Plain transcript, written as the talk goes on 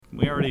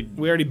We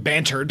already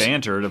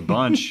bantered a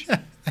bunch.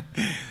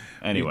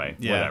 Anyway,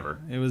 whatever.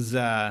 It was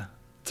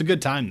it's a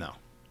good time though.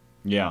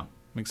 Yeah.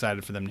 I'm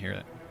excited for them to hear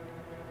it.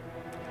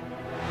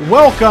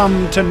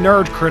 Welcome to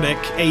Nerd Critic,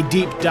 a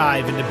deep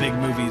dive into big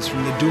movies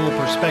from the dual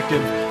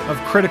perspective of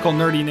critical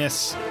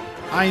nerdiness.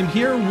 I am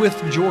here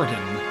with Jordan,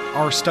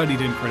 our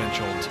studied and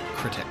credentialed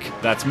critic.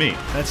 That's me.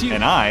 That's you.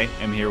 And I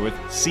am here with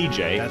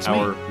CJ, That's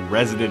our me.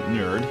 resident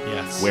nerd,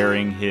 Yes.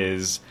 wearing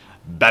his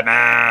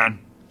Batman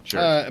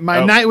shirt. My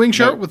Nightwing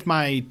shirt with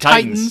my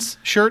Titans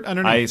shirt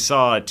underneath. I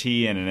saw a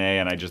T and an A,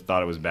 and I just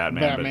thought it was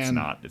Batman, but it's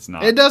not. It's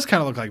not. It does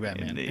kind of look like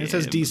Batman. It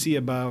says DC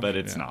above. But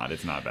it's not.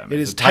 It's not Batman.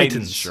 It is it's a Titans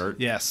Titans shirt.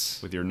 Yes.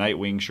 With your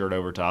Nightwing shirt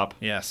over top.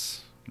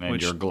 Yes. And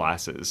your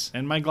glasses.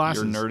 And my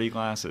glasses. Your nerdy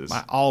glasses.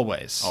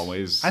 Always.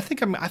 I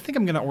think I'm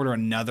going to order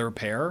another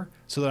pair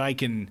so that I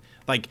can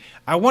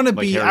I want to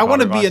be a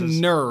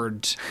glasses?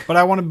 nerd, but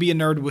I want to be a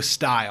nerd with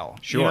style.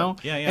 Sure. You know?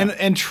 Yeah.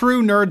 And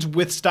true nerds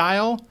with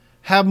style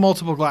have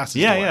multiple glasses.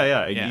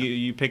 Yeah.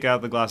 You pick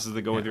out the glasses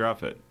that go with your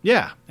outfit.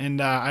 Yeah,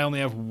 and I only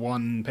have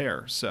one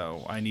pair,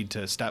 so I need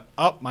to step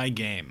up my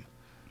game.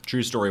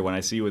 True story. When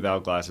I see you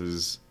without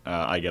glasses,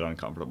 I get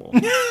uncomfortable.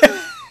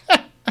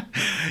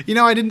 You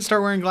know, I didn't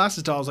start wearing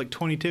glasses till I was like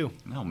 22.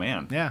 Oh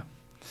man. Yeah.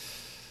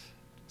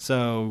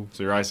 So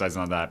your eyesight's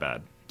not that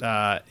bad.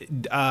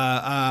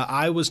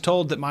 I was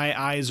told that my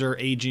eyes are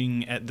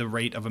aging at the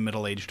rate of a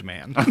middle-aged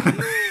man.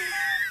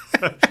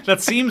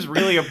 That seems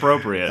really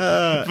appropriate.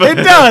 It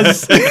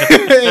does.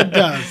 It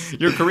does.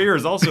 Your career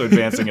is also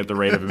advancing at the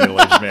rate of a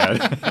middle-aged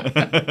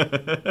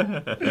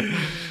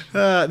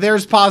man.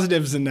 There's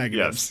positives and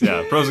negatives. Yes,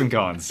 yeah, pros and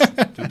cons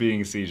to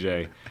being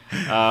CJ.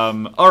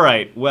 All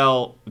right,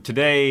 well,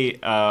 today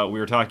we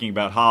were talking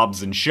about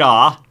Hobbs and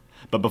Shaw,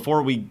 but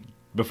before we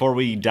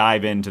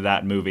dive into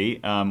that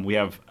movie, we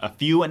have a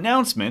few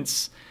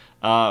announcements.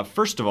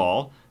 First of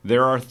all,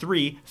 there are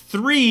three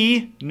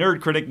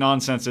Nerd Critic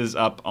nonsenses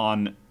up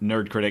on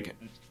Nerd Critic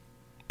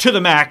to the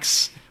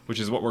max,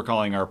 which is what we're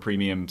calling our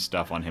premium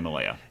stuff on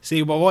Himalaya.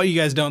 See, well, what you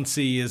guys don't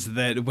see is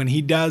that when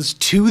he does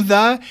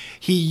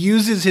he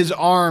uses his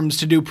arms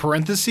to do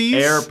parentheses.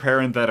 Air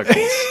parentheticals.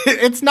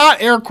 It's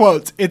not air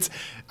quotes. It's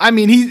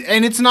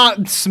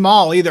not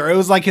small either. It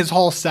was like his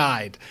whole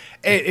side.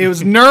 It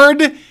was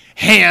nerd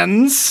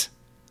hands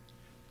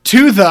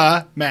to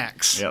the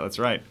max. Yeah, that's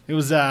right. It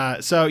was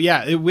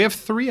we have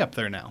 3 up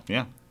there now.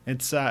 Yeah.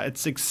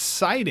 It's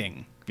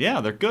exciting.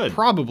 Yeah, they're good.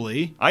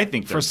 Probably. I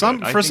think they're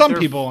for some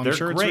people, I'm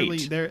sure great.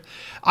 it's really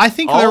I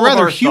think all they're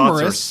rather of our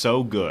humorous. Thoughts are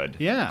so good.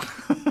 Yeah.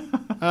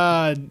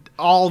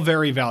 All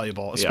very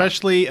valuable,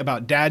 especially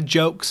about dad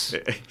jokes.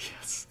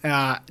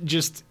 Yes.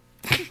 Just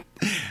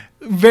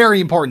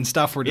very important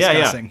stuff we're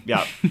discussing.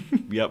 Yeah.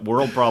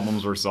 World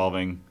problems we're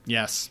solving.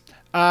 Yes.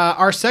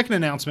 Our second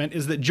announcement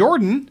is that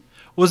Jordan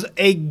was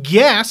a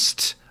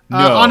guest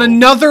on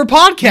another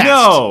podcast.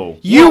 No.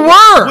 You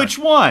were. Which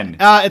one?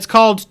 It's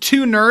called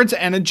Two Nerds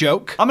and a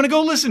Joke. I'm going to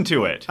go listen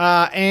to it.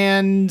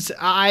 And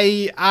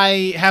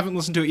I haven't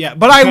listened to it yet,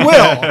 but I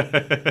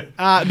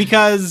will.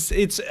 Because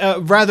it's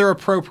rather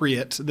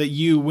appropriate that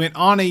you went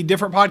on a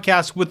different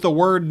podcast with the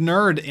word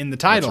nerd in the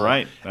title. That's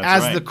right.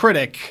 As the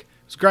critic.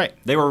 It's great.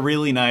 They were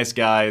really nice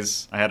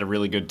guys. I had a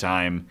really good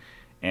time.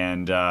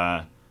 And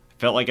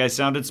felt like I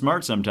sounded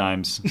smart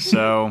sometimes.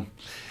 So...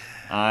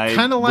 I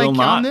kind of like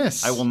on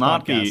this. I will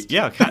not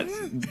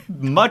podcast.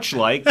 Much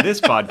like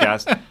this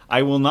podcast,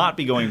 I will not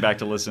be going back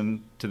to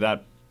listen to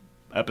that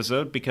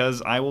episode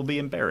because I will be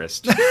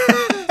embarrassed.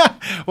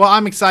 Well,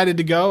 I'm excited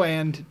to go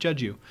and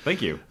judge you.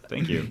 Thank you.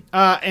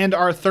 And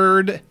our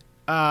third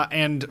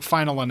and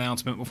final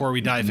announcement before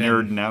we dive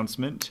Nerd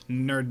announcement.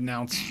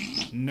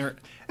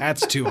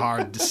 That's too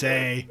hard to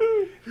say.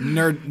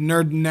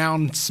 Nerd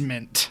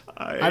announcement.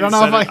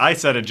 I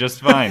said it just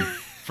fine.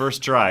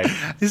 First try.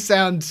 This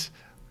sounds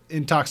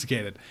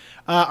intoxicated.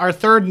 Our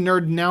third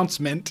nerd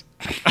announcement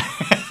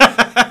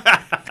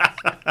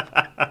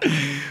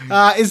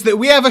is that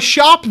we have a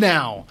shop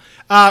now.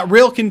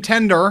 Real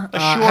Contender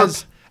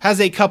has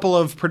a couple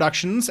of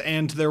productions,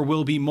 and there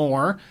will be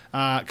more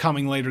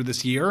coming later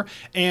this year.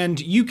 And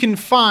you can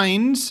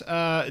find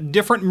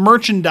different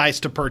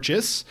merchandise to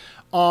purchase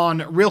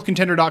on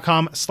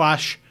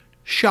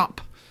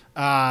realcontender.com/shop.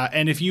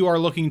 And if you are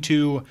looking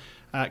to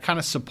kind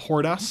of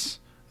support us,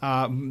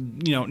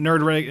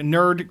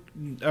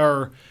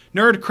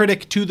 Nerd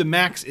Critic to the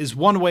max is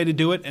one way to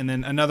do it, and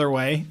then another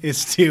way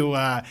is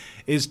to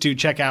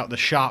check out the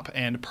shop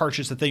and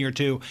purchase a thing or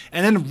two,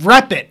 and then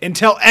rep it and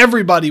tell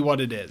everybody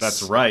what it is.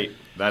 That's right.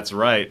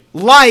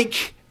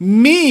 Like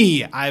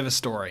me, I have a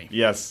story.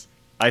 Yes.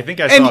 I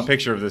think I saw a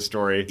picture of this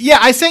story. Yeah,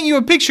 I sent you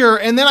a picture,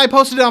 and then I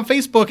posted it on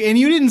Facebook, and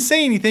you didn't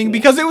say anything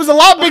because it was a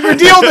lot bigger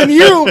deal than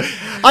you.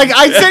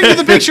 I sent you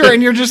the picture,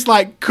 and you're just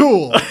like,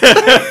 cool. I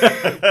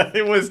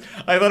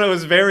thought it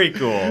was very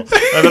cool. I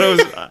thought it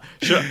was...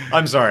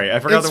 I'm sorry. I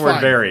forgot the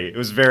word very. It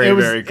was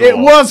very cool. It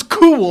was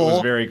cool. It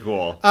was very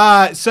cool.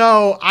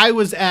 So I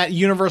was at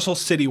Universal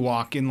City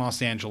Walk in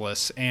Los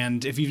Angeles,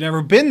 and if you've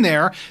never been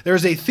there,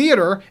 there's a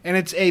theater, and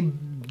it's a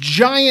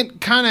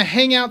giant kind of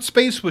hangout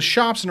space with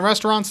shops and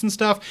restaurants and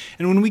stuff.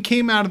 And when we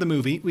came out of the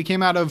movie, we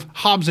came out of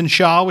Hobbs and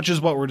Shaw, which is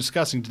what we're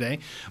discussing today,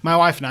 my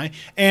wife and I,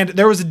 and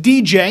there was a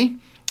DJ,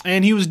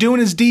 and he was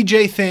doing his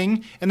DJ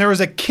thing, and there was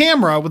a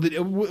camera with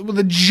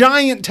a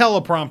giant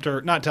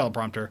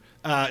Jumbotron,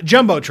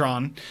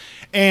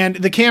 and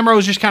the camera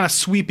was just kind of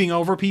sweeping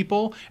over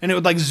people, and it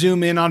would like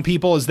zoom in on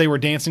people as they were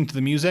dancing to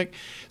the music.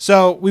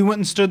 So we went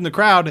and stood in the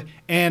crowd,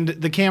 and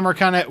the camera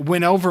kind of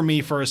went over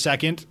me for a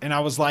second, and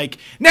I was like,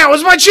 now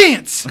is my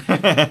chance!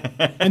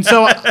 And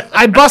so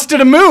I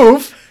busted a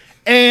move,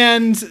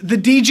 and the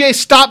DJ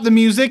stopped the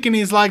music, and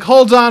he's like,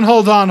 hold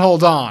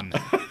on.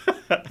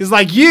 He's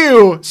like,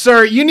 you,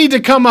 sir, you need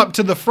to come up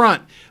to the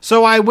front.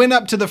 So I went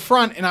up to the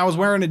front, and I was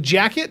wearing a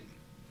jacket,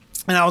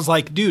 and I was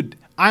like, dude,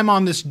 I'm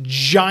on this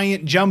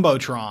giant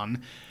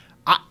Jumbotron.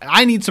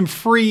 I need some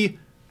free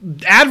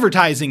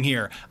advertising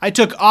here. I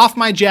took off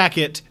my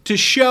jacket to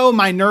show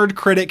my Nerd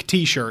Critic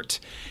t-shirt,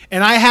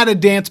 and I had a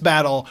dance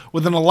battle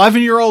with an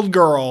 11-year-old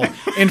girl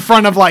in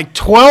front of like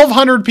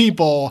 1,200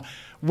 people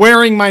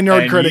wearing my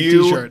Nerd Critic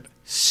t-shirt.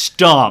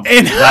 Stomped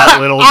and that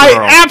little girl.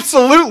 I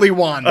absolutely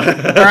won. All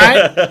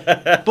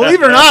right?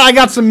 Believe it or not, I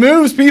got some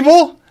moves,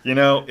 people. You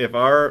know, if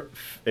our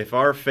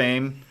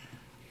fame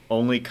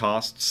only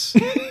costs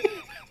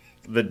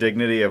the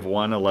dignity of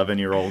one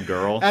 11-year-old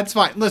girl, that's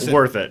fine. Listen,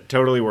 worth it.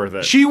 Totally worth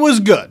it. She was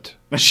good.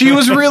 She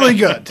was really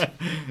good.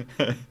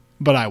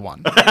 But I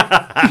won.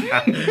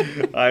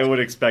 I would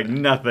expect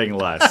nothing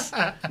less.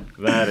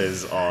 That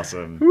is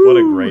awesome. What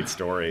a great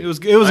story. It was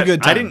a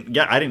good time.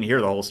 I didn't hear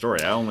the whole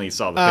story. I only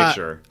saw the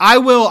picture. I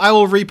will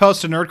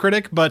repost to Nerd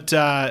Critic, but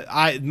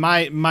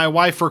my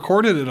wife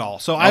recorded it all.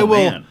 So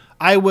Man.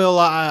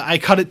 I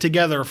cut it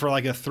together for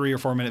like a 3 or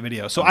 4 minute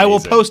video. So Amazing. I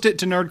will post it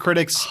to Nerd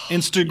Critic's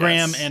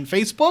Instagram and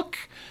Facebook,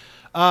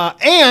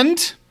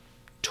 and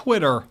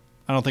Twitter.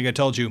 I don't think I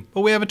told you,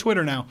 but we have a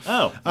Twitter now.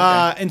 Oh,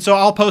 okay. And so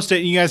I'll post it,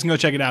 and you guys can go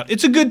check it out.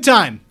 It's a good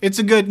time.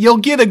 You'll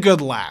get a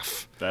good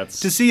laugh. To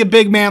see a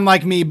big man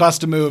like me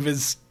bust a move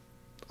is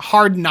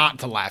hard not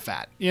to laugh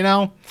at, you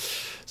know?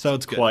 So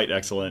it's good. Quite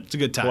excellent. It's a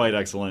good time. Quite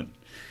excellent.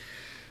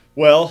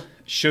 Well,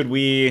 should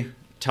we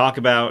talk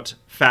about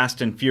Fast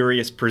and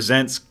Furious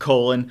Presents: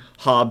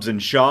 Hobbs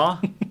and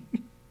Shaw?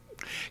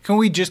 Can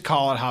we just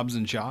call it Hobbs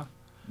and Shaw?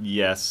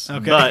 Yes,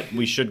 okay. But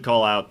we should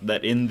call out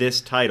that in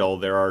this title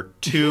there are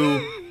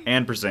 2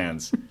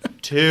 ampersands.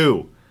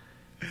 Two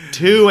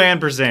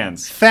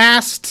ampersands.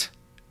 Fast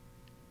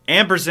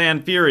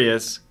ampersand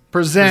Furious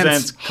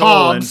presents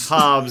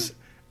Hobbs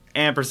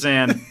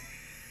ampersand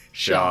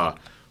Shaw.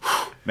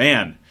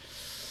 Man,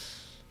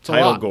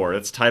 title gore.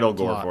 That's title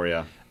gore for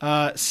you.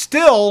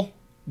 Still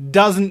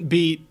doesn't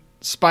beat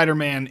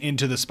Spider-Man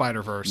Into the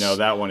Spider-Verse. No,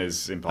 that one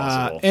is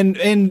impossible. And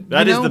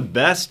that is the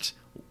best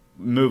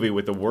movie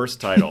with the worst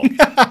title.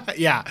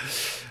 Yeah.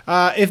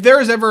 If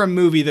there is ever a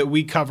movie that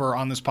we cover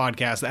on this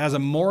podcast that has a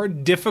more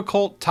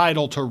difficult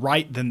title to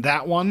write than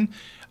that one,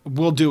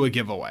 we'll do a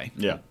giveaway.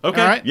 Yeah.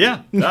 Okay. All right?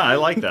 Yeah. No, I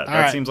like that.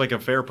 That seems like a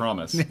fair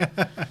promise.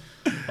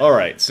 All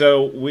right.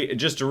 So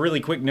just a really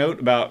quick note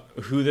about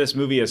who this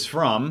movie is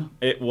from.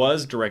 It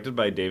was directed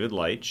by David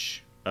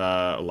Leitch,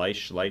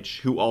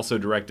 who also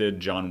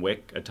directed John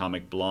Wick,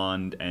 Atomic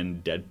Blonde,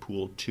 and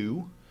Deadpool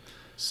 2.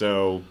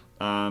 So,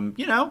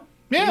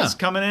 he's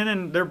coming in,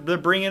 and they're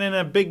bringing in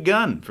a big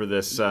gun for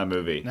this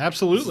movie.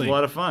 Absolutely, it's a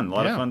lot of fun. A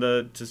lot of fun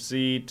to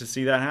see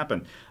that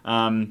happen.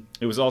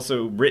 It was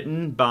also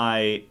written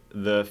by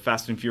the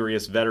Fast and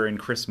Furious veteran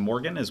Chris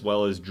Morgan, as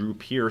well as Drew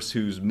Pearce,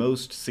 whose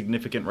most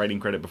significant writing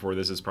credit before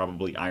this is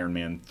probably Iron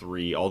Man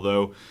 3.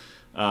 Although,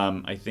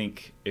 I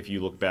think if you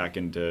look back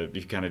if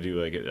you kind of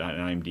do like an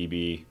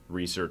IMDb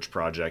research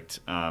project,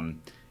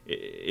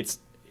 it's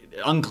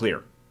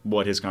unclear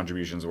what his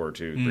contributions were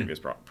to previous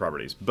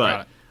properties,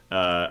 but.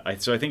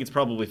 So I think it's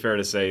probably fair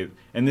to say,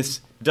 and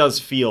this does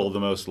feel the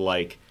most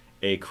like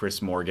a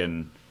Chris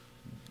Morgan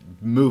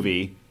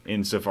movie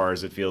insofar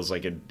as it feels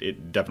like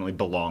it definitely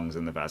belongs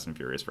in the Fast and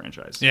Furious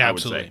franchise. Yeah, I would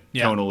absolutely. say.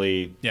 Yeah.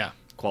 Tonally,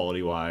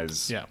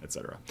 quality-wise,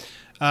 etc.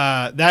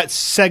 That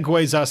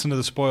segues us into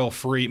the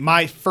spoil-free.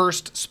 My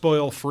first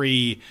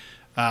spoil-free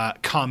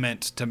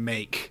comment to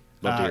make.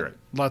 Love to hear it.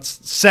 Let's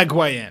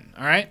segue in.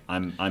 All right.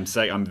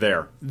 I'm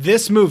there.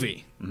 This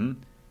movie. Mm-hmm.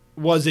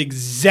 Was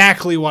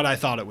exactly what I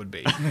thought it would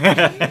be.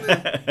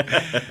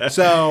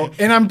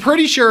 And I'm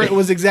pretty sure it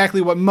was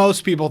exactly what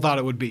most people thought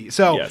it would be.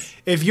 So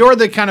if you're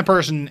the kind of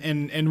person,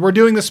 and we're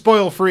doing the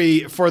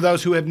spoil-free for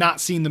those who have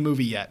not seen the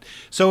movie yet.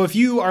 So if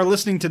you are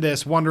listening to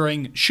this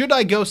wondering, should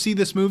I go see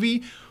this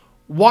movie?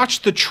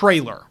 Watch the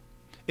trailer.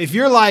 If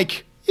you're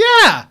like,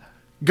 yeah,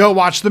 go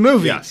watch the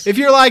movie. Yes. If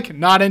you're like,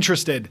 not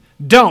interested,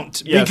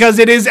 don't. Yes. Because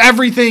it is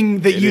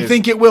everything that you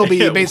think it will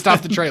be based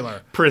off the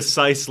trailer.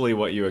 Precisely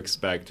what you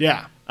expect.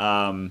 Yeah.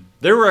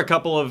 There were a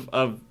couple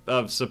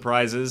of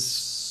surprises,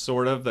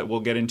 sort of, that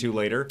we'll get into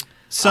later.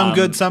 Some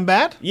good, some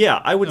bad?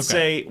 Yeah, I would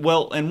say,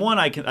 and one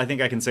I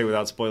think I can say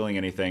without spoiling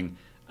anything.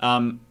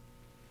 I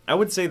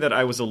would say that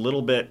I was a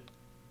little bit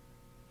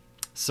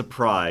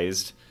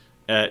surprised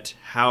at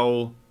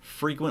how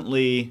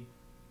frequently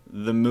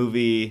the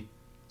movie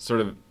sort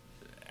of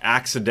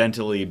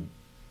accidentally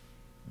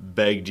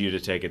begged you to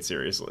take it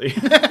seriously.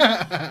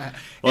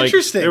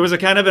 Interesting. There was a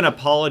kind of an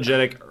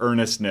apologetic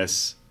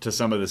earnestness to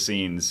some of the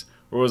scenes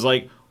where it was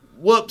like,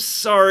 whoops,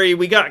 sorry,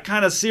 we got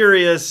kind of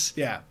serious.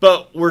 Yeah.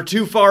 But we're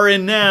too far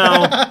in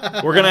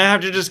now. We're going to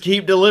have to just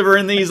keep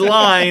delivering these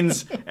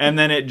lines. And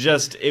then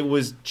it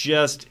was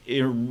just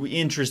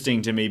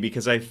interesting to me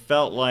because I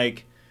felt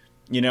like,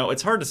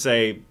 it's hard to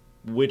say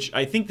which,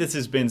 I think this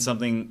has been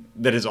something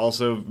that is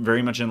also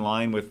very much in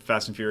line with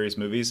Fast and Furious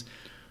movies.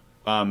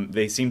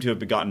 They seem to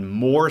have gotten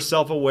more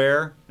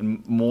self-aware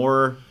and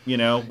more,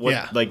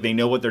 like they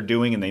know what they're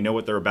doing and they know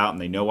what they're about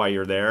and they know why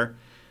you're there.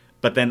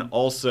 But then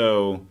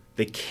also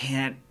they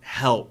can't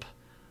help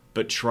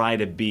but try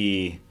to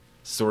be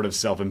sort of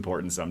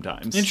self-important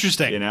sometimes.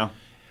 Interesting.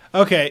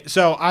 Okay,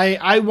 so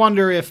I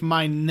wonder if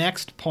my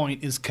next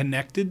point is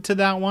connected to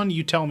that one.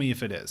 You tell me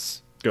if it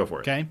is. Go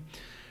for it. Okay.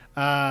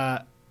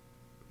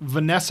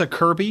 Vanessa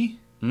Kirby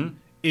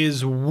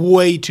is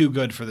way too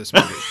good for this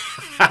movie.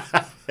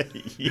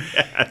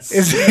 Yes.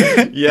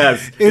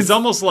 Yes. It's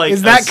almost like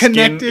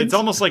connected? It's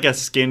almost like a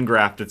skin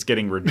graft that's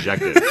getting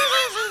rejected.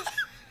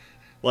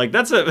 Like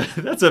that's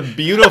a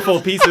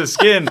beautiful piece of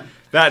skin.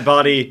 That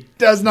body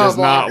does not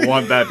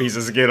want that piece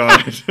of skin on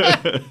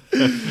it.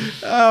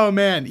 Oh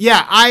man,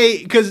 yeah.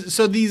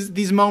 So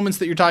these moments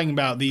that you're talking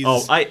about, these.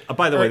 Oh,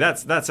 by the way,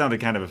 that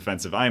sounded kind of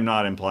offensive. I am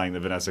not implying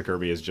that Vanessa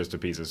Kirby is just a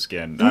piece of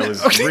skin. I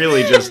was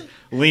really just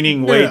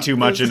leaning way too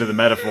much into the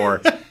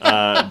metaphor.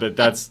 But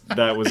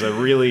that was a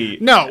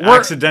really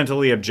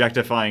accidentally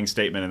objectifying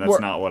statement, and that's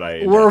not what I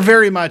intended. We're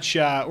very much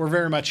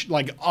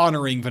like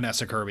honoring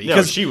Vanessa Kirby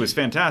because she was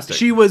fantastic.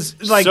 She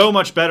was like so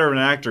much better of an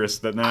actress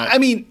than that. I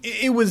mean,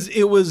 it was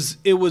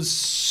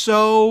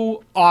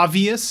so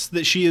obvious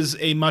that she is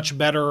a much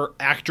better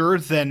actor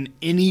than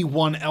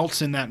anyone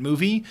else in that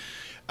movie.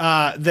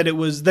 That it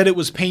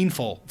was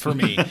painful for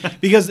me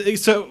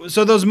because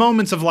so those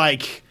moments of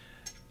like,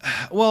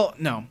 well,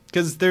 no,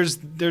 because there's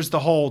the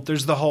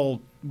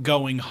whole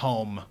going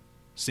home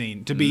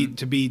scene to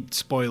be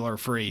spoiler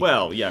free.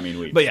 Well, yeah, I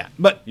mean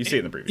but you see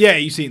it in the preview. Yeah,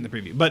 you see it in the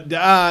preview. But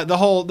the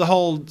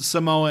whole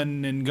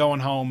Samoan and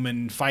going home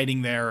and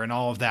fighting there and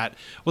all of that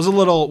was a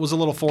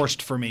little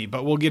forced for me.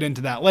 But we'll get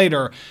into that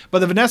later. But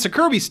the Vanessa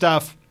Kirby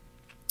stuff,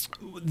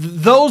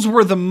 those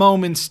were the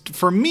moments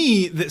for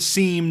me that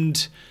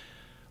seemed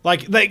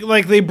like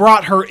they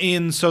brought her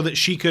in so that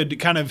she could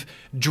kind of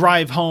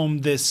drive home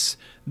this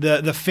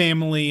the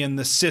family and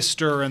the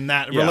sister and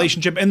that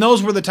relationship. And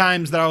those were the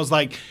times that I was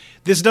like,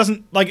 this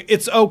doesn't, like,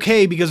 it's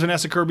okay because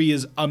Vanessa Kirby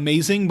is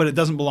amazing, but it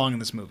doesn't belong in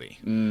this movie.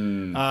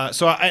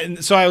 That's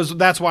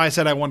why I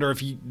said I wonder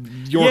if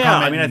your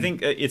comment. I mean, I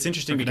think it's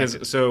interesting because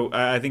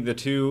I think the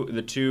two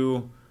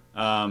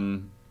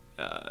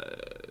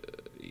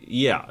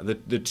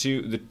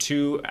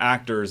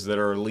actors that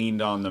are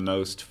leaned on the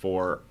most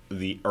for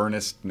the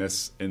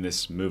earnestness in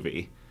this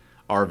movie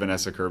are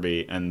Vanessa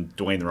Kirby and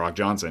Dwayne "The Rock"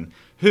 Johnson,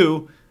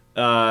 who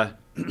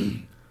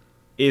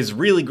is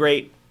really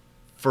great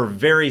for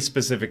very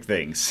specific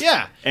things.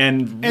 Yeah.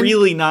 And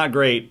really not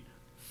great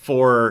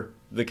for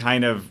the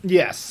kind of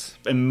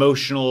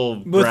emotional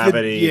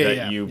gravity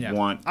that you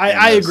want.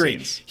 I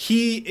agree. Scenes.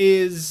 He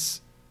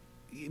is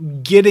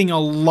getting a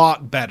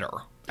lot better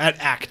at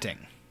acting.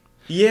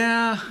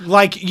 Yeah.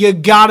 Like, you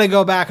gotta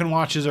go back and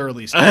watch his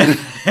early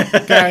stuff.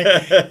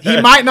 Okay?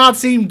 He might not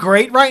seem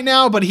great right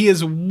now, but he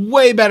is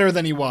way better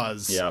than he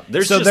was. Yeah.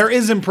 There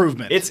is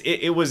improvement.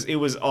 It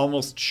was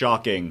almost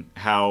shocking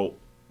how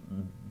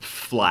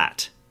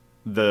flat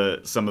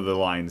some of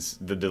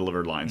the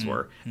delivered lines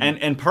were.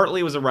 And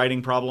partly it was a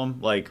writing problem.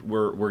 Like,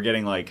 we're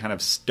getting, like, kind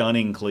of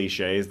stunning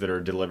cliches that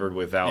are delivered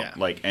without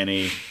like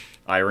any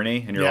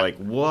irony, and you're like,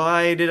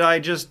 why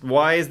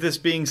is this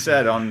being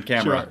said on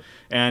camera? Sure.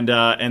 And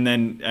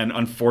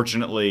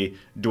unfortunately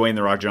Dwayne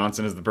 "The Rock"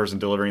 Johnson is the person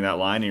delivering that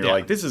line, and you're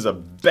like, this is a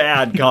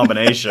bad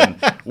combination.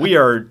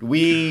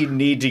 we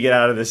need to get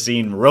out of this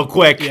scene real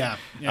quick.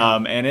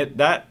 And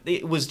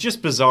it was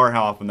just bizarre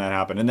how often that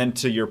happened. And then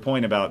to your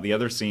point about the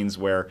other scenes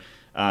where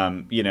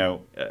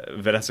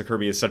Vanessa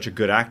Kirby is such a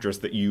good actress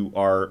that you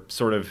are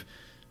sort of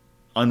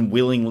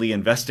unwillingly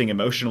investing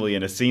emotionally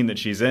in a scene that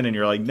she's in, and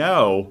you're like,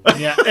 no,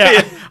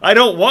 I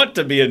don't want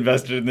to be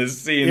invested in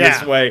this scene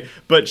this way,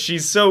 but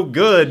she's so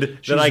good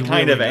that I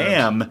kind of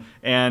am,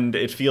 and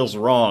it feels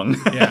wrong.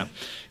 I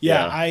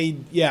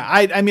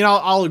mean,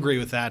 I'll agree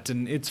with that,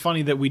 and it's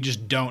funny that we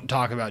just don't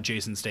talk about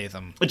Jason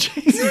Statham.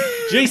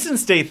 Jason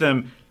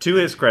Statham, to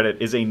his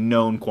credit, is a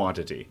known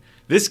quantity.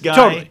 This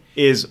guy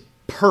is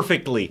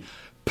perfectly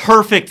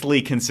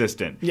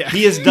consistent.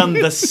 He has done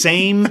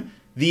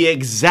the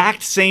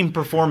exact same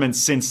performance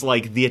since,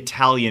 like, The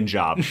Italian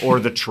Job or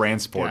The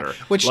Transporter.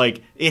 Which,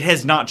 like, it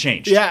has not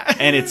changed.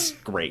 And it's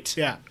great.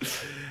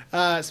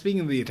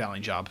 Speaking of The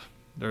Italian Job,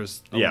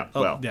 there's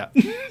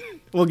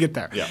we'll get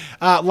there.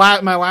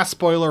 My last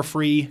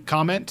spoiler-free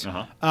comment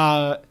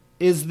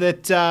is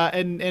that,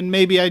 and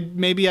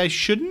maybe I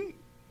shouldn't,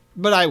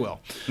 but I will.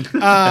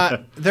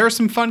 There are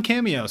some fun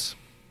cameos.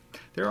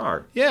 There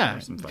are. Yeah,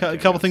 some fun a couple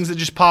cameos. things that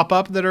just pop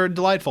up that are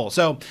delightful.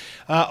 So,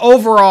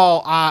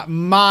 overall,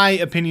 my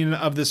opinion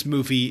of this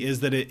movie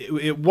is that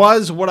it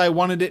was what I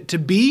wanted it to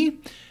be.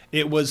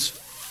 It was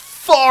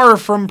far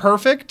from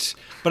perfect,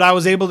 but I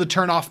was able to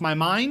turn off my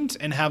mind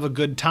and have a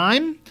good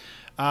time.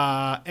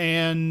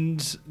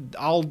 And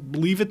I'll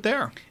leave it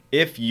there.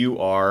 If you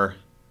are,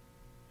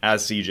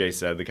 as CJ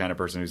said, the kind of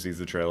person who sees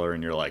the trailer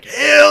and you're like,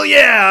 hell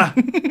yeah,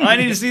 I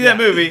need to see that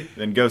movie,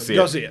 then go see it.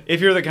 Go see it. If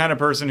you're the kind of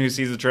person who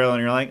sees the trailer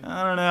and you're like,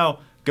 I don't know,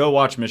 go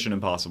watch Mission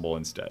Impossible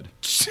instead.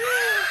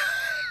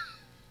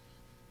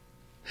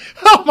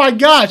 Oh my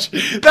gosh,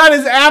 that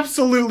is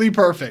absolutely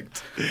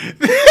perfect.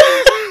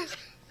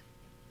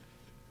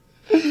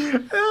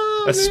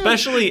 Oh,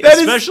 especially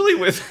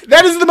with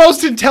that is the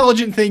most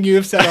intelligent thing you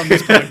have said on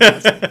this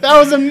podcast. That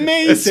was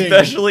amazing.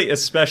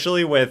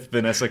 Especially with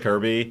Vanessa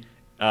Kirby.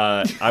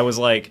 I was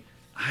like,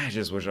 I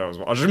just wish I was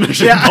watching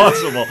Mission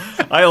Impossible.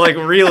 I like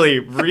really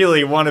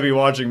want to be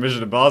watching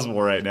Mission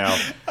Impossible right now.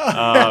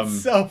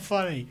 That's so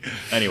funny.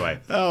 Anyway.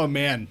 Oh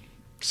man.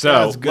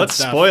 So let's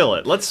spoil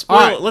it. Let's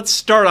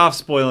start off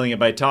spoiling it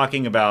by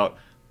talking about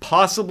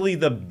possibly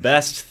the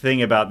best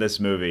thing about this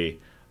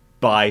movie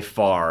by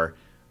far,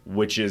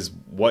 which is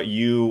what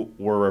you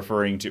were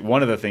referring to.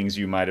 One of the things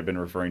you might have been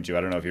referring to.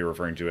 I don't know if you're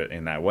referring to it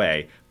in that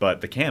way,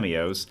 but the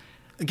cameos.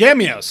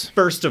 Cameos.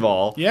 First of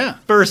all, who?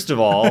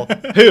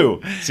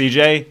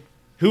 CJ?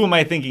 Who am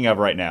I thinking of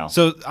right now?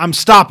 So I'm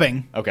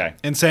stopping. Okay.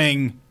 And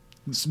saying,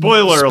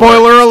 Spoiler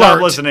alert.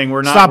 Stop listening.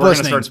 We're going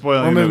to start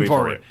spoiling the movie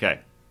forward. Okay.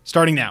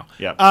 Starting now.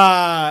 Yep.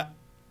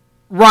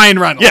 Ryan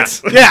Reynolds.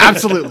 Yes. Yeah,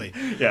 absolutely.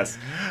 Yes.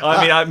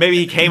 I mean, maybe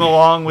he came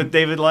along with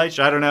David Leitch.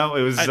 I don't know.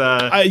 It was.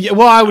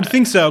 Well, I would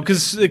think so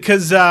because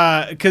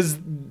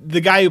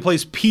the guy who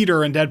plays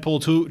Peter in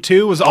Deadpool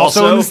 2 was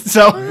also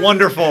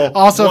wonderful.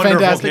 Also wonderful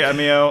fantastic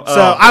cameo.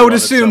 So I would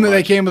assume that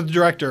they came with the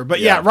director. But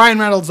yeah, Ryan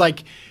Reynolds,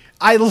 like,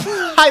 I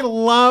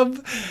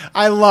love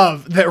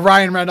that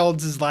Ryan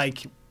Reynolds is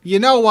like, you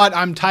know what?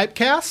 I'm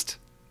typecast.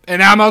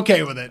 And I'm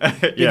okay with it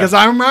because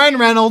I'm Ryan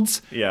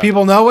Reynolds. Yeah.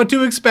 People know what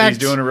to expect.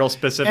 He's doing a real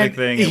specific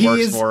thing. It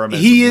works for him.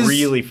 He is is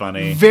really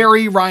funny.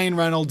 Very Ryan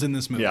Reynolds in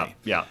this movie.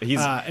 Yeah.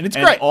 And it's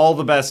great. All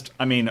the best.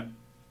 I mean,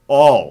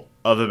 all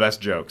of the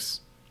best jokes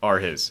are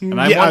his. And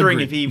I'm wondering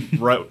if he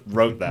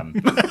wrote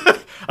them.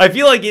 I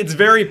feel like it's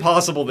very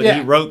possible that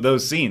he wrote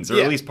those scenes, or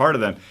at least part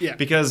of them,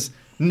 because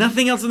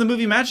nothing else in the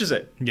movie matches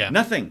it. Yeah.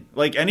 Nothing.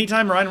 Like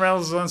anytime Ryan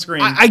Reynolds is on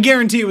screen, I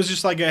guarantee it was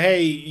just like a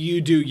hey, you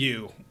do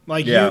you.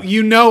 Like,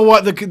 you know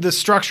what the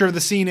structure of the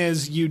scene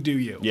is, you do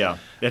you. Yeah,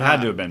 it had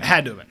to have been.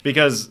 Had to have been.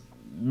 Because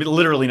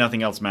literally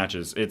nothing else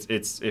matches.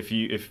 It's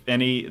if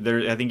any,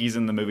 I think he's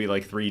in the movie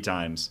like 3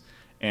 times,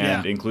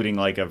 and including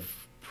like a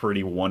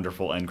pretty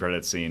wonderful end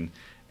credit scene.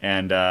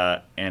 And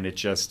it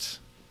just,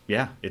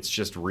 it's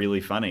just really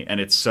funny. And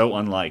it's so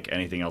unlike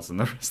anything else in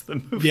the rest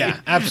of the movie.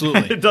 Yeah,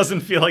 absolutely. It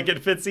doesn't feel like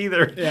it fits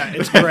either. Yeah,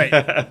 it's great.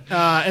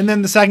 And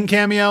then the second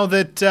cameo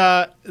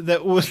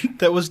that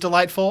was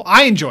delightful.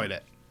 I enjoyed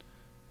it.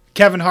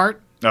 Kevin Hart.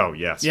 Oh,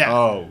 yes. Yeah.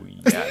 Oh,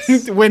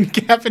 yes. When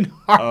Kevin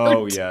Hart.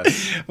 Oh,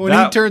 yes. When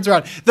he turns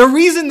around. The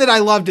reason that I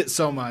loved it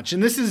so much,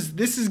 and this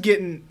is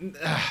getting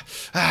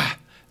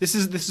this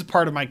is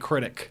part of my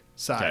critic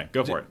side. Okay,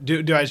 go for it.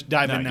 Do I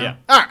dive in now? Yeah.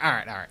 All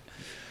right.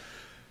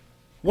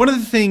 One of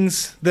the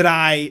things that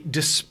I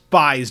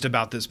despised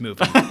about this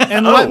movie,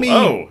 and coming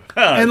in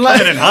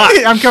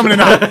hot. I'm coming in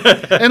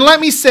hot. And let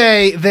me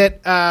say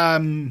that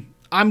I'm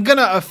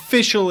gonna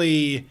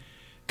officially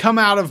come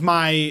out of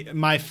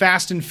my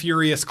Fast and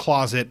Furious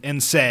closet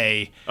and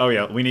say, oh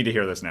yeah, we need to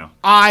hear this now.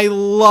 I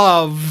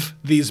love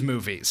these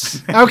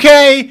movies.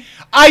 Okay?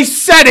 I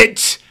said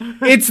it.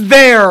 It's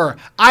there.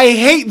 I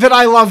hate that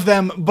I love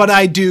them, but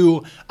I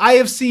do. I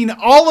have seen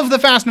all of the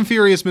Fast and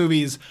Furious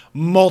movies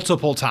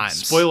multiple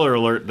times. Spoiler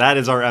alert, that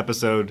is our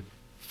episode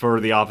for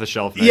the Off the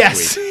Shelf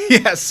next week.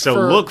 Yes. So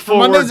look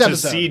forward to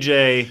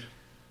CJ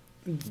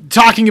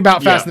talking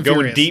about Fast and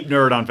Furious. Going deep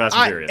nerd on Fast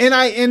and Furious.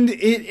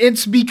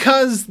 It's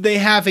because they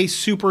have a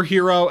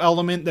superhero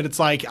element that it's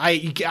like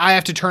I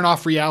have to turn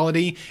off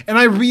reality, and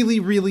I really,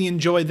 really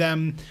enjoy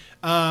them.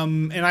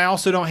 And I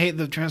also don't hate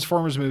the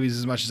Transformers movies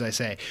as much as I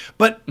say,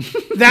 but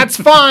that's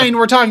fine.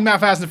 We're talking about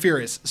Fast and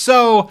Furious,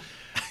 so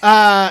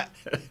I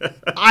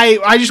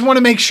just want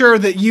to make sure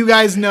that you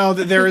guys know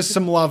that there is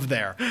some love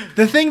there.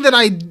 The thing that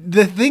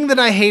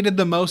I hated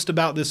the most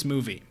about this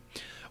movie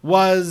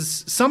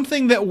was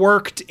something that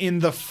worked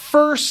in the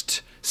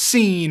first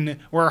scene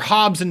where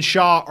Hobbs and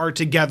Shaw are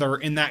together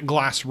in that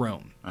glass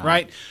room,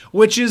 right?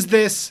 Which is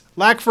this,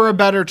 lack for a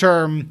better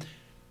term,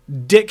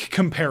 dick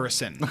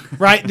comparison,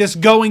 right? This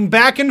going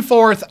back and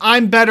forth,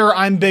 I'm better,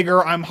 I'm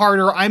bigger, I'm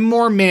harder, I'm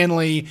more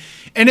manly.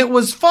 And it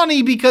was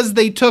funny because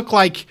they took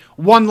like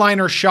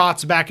one-liner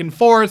shots back and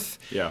forth.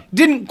 Yeah.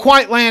 Didn't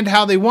quite land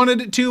how they wanted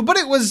it to, but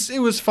it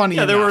was funny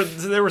enough.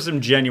 There were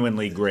some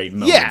genuinely great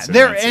moments.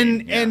 Yeah,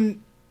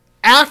 and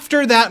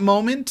after that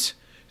moment,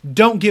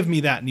 don't give me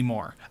that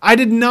anymore. I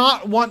did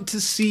not want to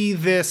see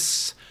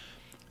this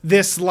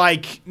this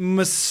like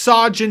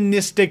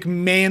misogynistic,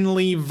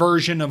 manly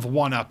version of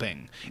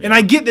one-upping. Yeah. And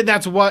I get that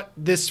that's what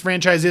this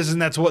franchise is,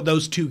 and that's what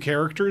those two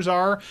characters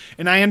are.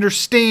 And I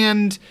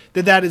understand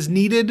that that is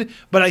needed,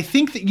 but I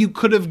think that you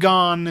could have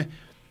gone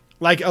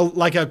like a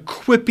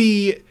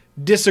quippy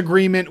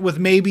disagreement with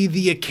maybe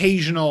the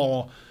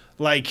occasional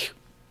like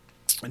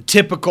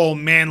typical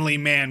manly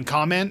man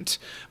comment.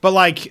 But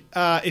like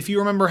if you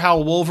remember how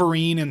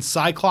Wolverine and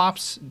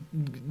Cyclops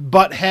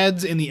butt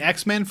heads in the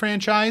X-Men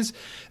franchise,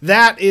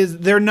 that is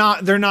they're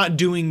not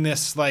doing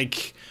this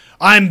like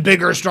I'm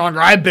bigger, stronger,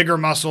 I have bigger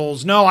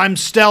muscles. No, I'm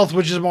stealth,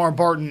 which is more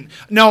important.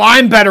 No,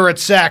 I'm better at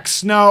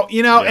sex. No,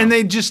 and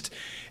they just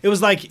it was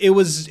like it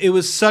was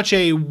such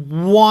a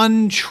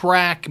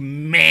one-track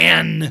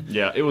man.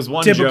 Yeah, it was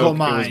one typical joke.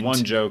 Mind. It was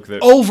one joke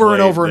that over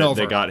and over and over.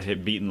 They got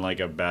beaten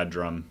like a bad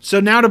drum. So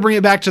now to bring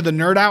it back to the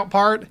nerd out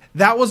part,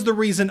 that was the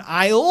reason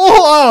I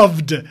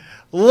loved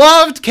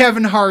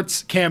Kevin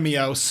Hart's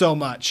cameo so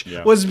much.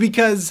 Yeah. Was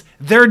because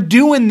they're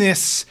doing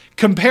this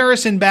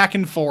comparison back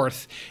and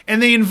forth,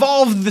 and they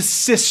involve the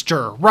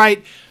sister,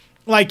 right?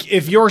 Like,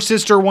 if your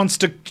sister wants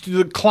to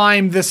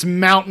climb this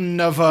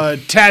mountain of a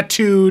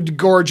tattooed,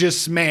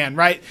 gorgeous man,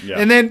 right? Yeah.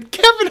 And then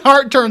Kevin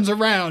Hart turns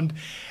around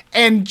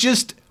and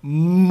just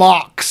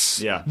mocks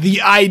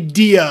the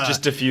idea.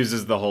 Just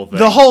diffuses the whole thing.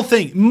 The whole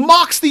thing.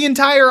 Mocks the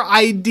entire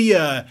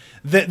idea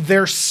that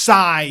their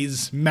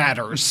size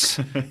matters.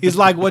 He's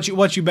like, what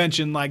you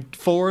mentioned, like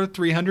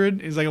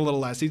 300? He's like, a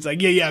little less. He's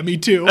like, yeah, me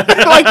too.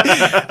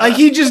 like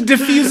he just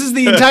diffuses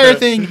the entire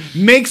thing,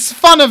 makes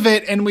fun of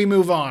it, and we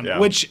move on. Yeah.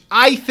 Which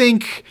I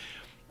think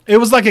it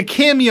was like a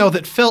cameo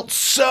that felt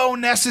so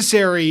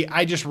necessary.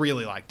 I just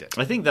really liked it.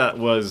 I think that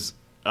was...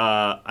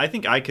 I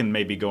think I can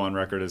maybe go on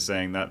record as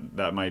saying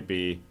that might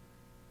be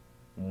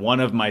one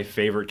of my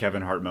favorite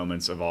Kevin Hart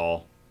moments of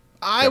all.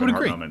 I would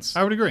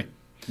agree.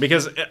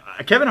 Because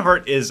Kevin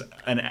Hart is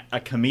a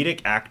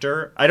comedic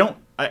actor.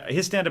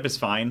 His stand-up is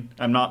fine.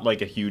 I'm not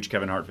like a huge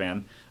Kevin Hart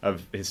fan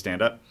of his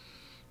stand-up.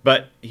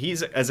 But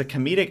as a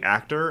comedic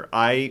actor,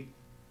 I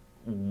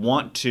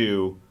want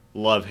to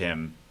love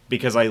him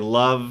because I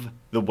love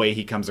the way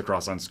he comes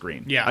across on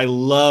screen. Yeah. I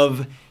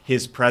love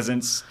his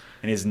presence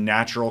and his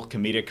natural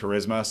comedic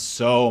charisma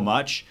so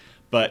much,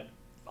 but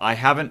I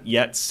haven't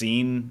yet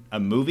seen a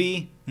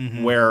movie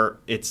where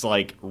it's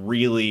like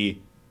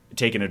really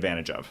taken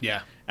advantage of.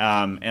 Yeah.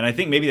 And I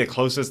think maybe the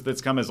closest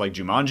that's come is like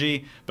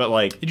Jumanji, but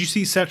like... Did you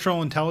see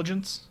Central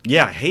Intelligence?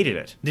 Yeah, I hated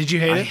it. Did you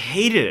hate it? I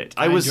hated it.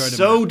 I was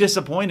so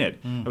disappointed.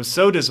 I was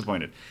so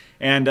disappointed.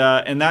 And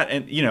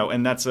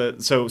that's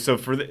so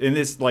for in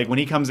this, like when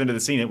he comes into the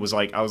scene, it was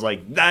like I was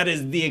like, that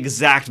is the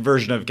exact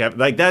version of Kevin.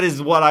 Like that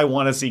is what I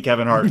want to see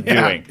Kevin Hart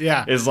doing.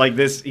 Yeah, is like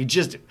this. He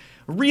just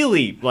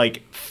really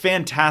like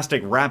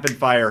fantastic rapid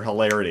fire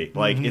hilarity.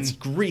 Like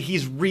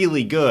he's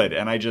really good.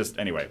 And I just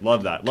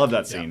love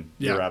that scene.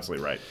 Yeah. You're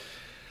absolutely right.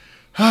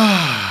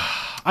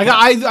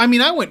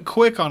 I went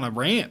quick on a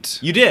rant.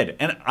 You did,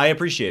 and I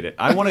appreciate it.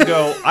 I want to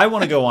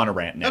go on a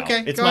rant now.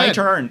 Okay, it's my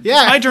turn.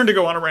 Yeah, it's my turn to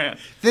go on a rant.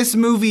 This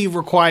movie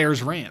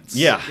requires rants.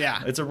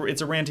 Yeah. It's a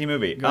ranty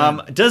movie.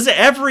 Does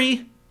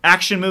every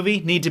action movie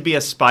need to be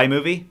a spy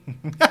movie?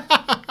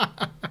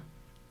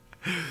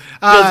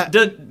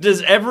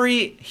 Does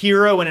every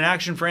hero in an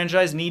action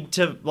franchise need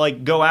to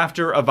like go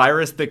after a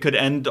virus that could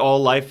end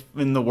all life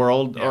in the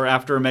world, or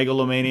after a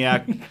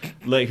megalomaniac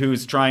like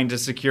who's trying to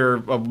secure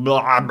a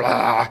blah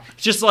blah?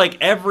 It's just like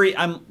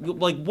I'm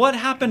like, what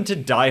happened to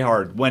Die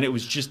Hard when it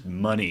was just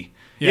money?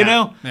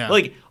 Yeah.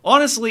 Like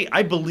honestly,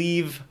 I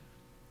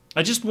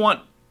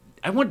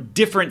want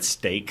different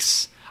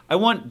stakes. I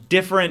want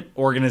different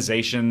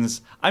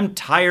organizations. I'm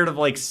tired of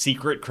like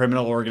secret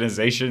criminal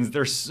organizations.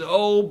 They're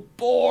so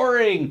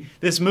boring.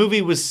 This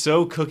movie was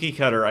so cookie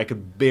cutter. I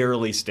could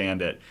barely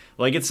stand it.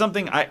 Like it's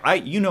something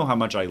you know how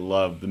much I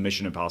love the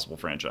Mission Impossible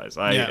franchise.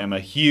 I am a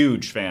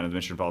huge fan of the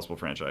Mission Impossible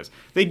franchise.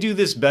 They do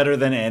this better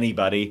than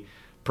anybody,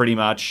 pretty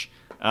much,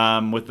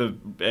 with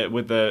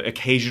the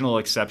occasional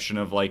exception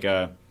of like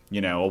a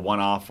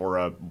one-off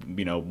or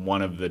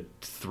one of the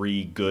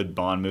 3 good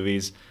Bond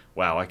movies.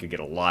 Wow, I could get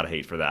a lot of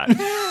hate for that.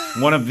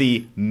 One of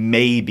the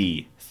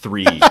maybe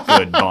 3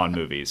 good Bond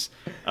movies.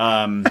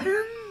 And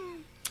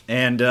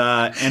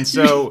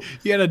so...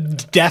 You had a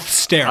death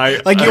stare.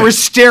 You were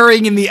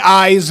staring in the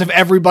eyes of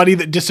everybody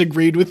that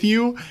disagreed with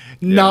you,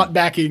 not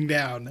backing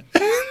down.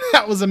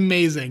 That was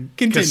amazing.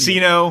 Continue.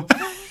 Casino,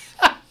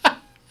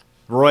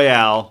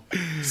 Royale,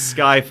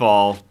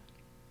 Skyfall,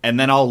 and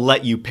then I'll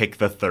let you pick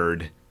the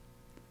 3rd.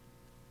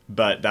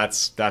 But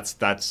that's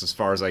as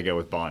far as I go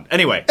with Bond.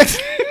 Anyway,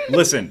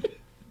 listen,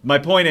 my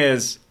point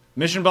is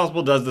Mission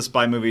Impossible does the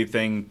spy movie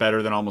thing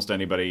better than almost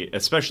anybody,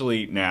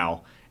 especially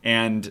now.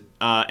 And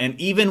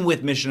even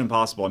with Mission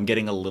Impossible, I'm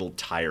getting a little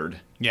tired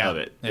of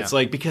it. Yeah. It's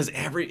like because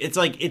it's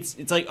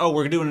like oh,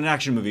 we're doing an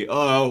action movie.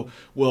 Oh,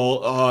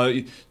 well,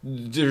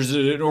 there's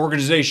an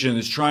organization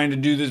that's trying to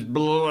do this.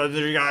 Blah,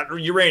 they got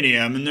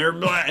uranium, and they're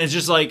blah. It's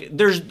just like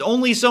there's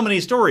only so many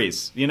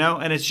stories,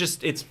 and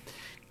it's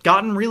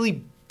gotten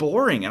really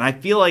boring. And I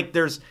feel like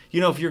there's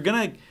if you're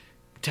gonna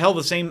tell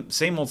the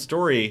same old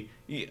story,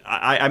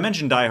 I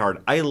mentioned Die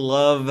Hard. I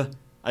love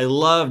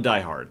Die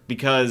Hard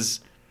because,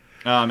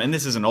 and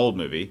this is an old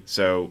movie,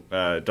 so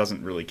it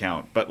doesn't really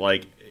count. But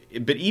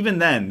even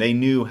then, they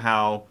knew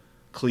how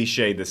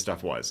cliche this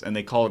stuff was, and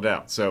they called it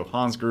out. So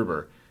Hans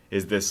Gruber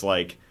is this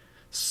like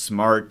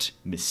smart,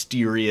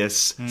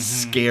 mysterious,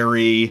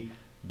 scary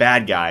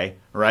bad guy,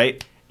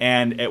 right?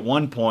 And at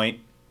one point,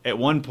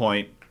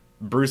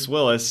 Bruce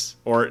Willis,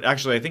 or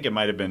actually I think it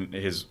might have been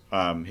his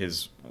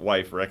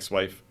wife or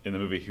ex-wife in the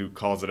movie who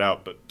calls it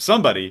out, but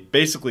somebody,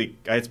 basically,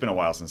 it's been a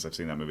while since I've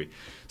seen that movie,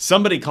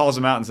 somebody calls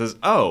him out and says,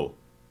 oh,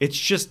 it's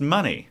just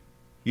money.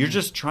 You're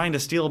just trying to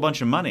steal a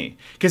bunch of money.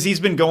 Because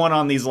he's been going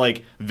on these,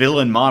 like,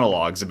 villain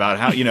monologues about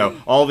how,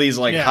 all these,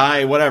 like,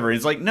 high whatever.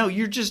 It's like, no,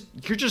 you're just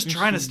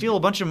trying to steal a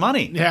bunch of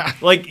money. Yeah.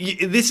 Like,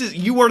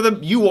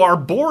 you are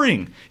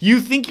boring.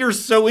 You think you're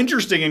so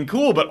interesting and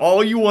cool, but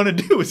all you want to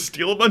do is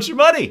steal a bunch of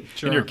money.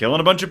 Sure. And you're killing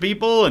a bunch of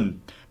people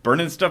and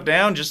burning stuff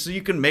down just so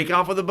you can make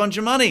off with a bunch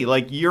of money.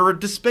 Like, you're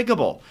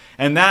despicable.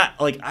 And that,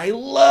 like, I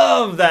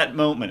love that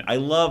moment. I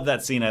love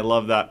that scene. I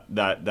love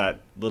that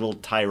little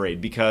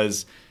tirade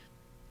because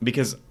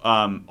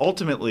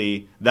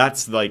ultimately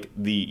that's like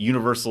the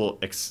universally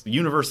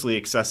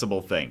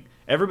accessible thing.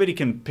 Everybody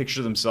can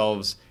picture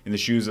themselves in the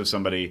shoes of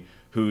somebody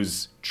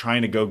who's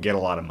trying to go get a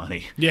lot of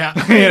money. Yeah.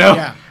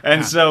 Yeah.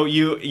 And so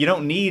you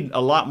don't need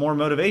a lot more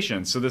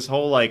motivation. So this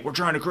whole like we're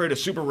trying to create a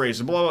super race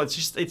and blah blah. It's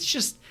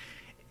just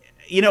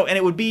and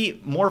it would be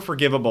more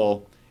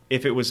forgivable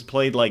if it was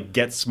played like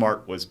Get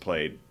Smart was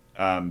played.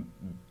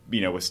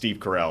 With Steve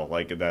Carell,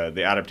 like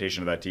the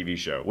adaptation of that TV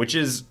show, which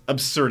is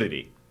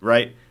absurdity,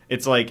 right?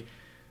 It's like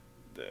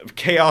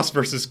chaos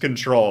versus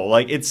control.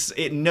 Like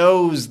it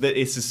knows that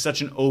it's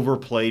such an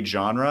overplayed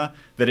genre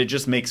that it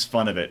just makes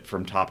fun of it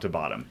from top to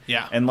bottom.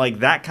 Yeah. And like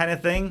that kind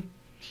of thing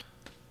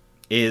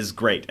is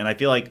great. And I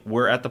feel like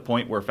we're at the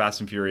point where Fast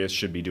and Furious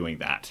should be doing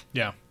that.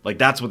 Yeah. Like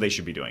that's what they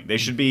should be doing. They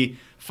should be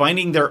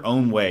finding their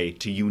own way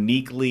to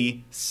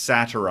uniquely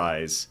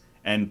satirize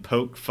and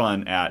poke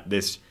fun at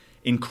this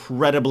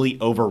incredibly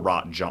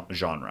overwrought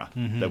genre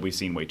that we've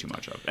seen way too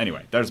much of.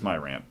 Anyway, there's my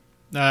rant.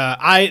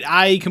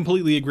 I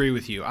completely agree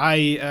with you.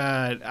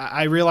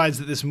 I realized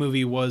that this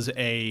movie was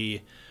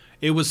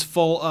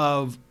full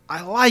of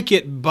I like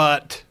it,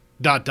 but ...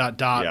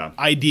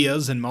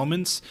 ideas and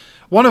moments.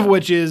 One of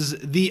which is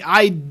the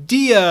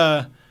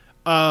idea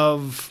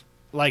of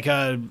like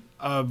a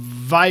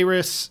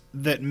virus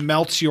that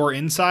melts your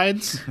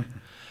insides.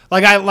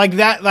 Like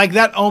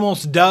that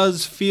almost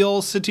does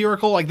feel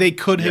satirical. Like they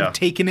could have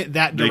taken it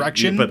that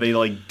direction, but they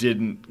like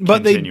didn't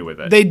continue with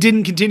it. They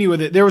didn't continue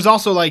with it. There was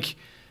also like.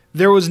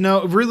 There was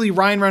no really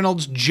Ryan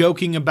Reynolds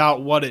joking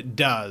about what it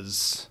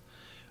does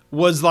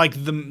was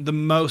like the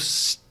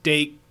most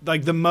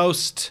the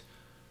most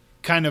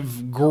kind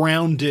of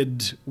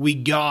grounded we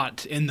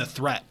got in the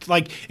threat.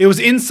 Like it was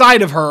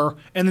inside of her,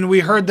 and then we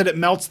heard that it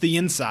melts the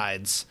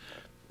insides.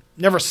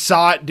 Never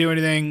saw it do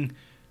anything.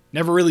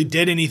 Never really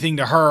did anything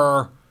to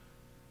her.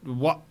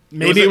 What?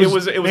 Maybe it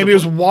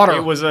was water.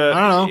 It was I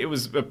don't know. It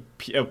was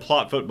a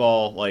plot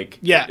football,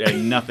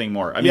 and nothing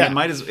more. I mean,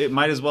 it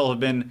might as well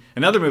have been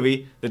another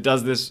movie that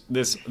does this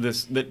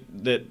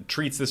that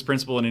treats this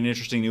principle in an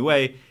interesting new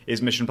way.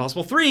 Is Mission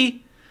Impossible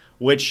 3,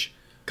 which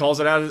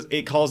calls it out.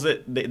 They call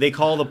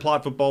the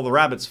plot football the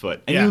rabbit's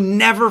foot, and you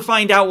never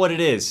find out what it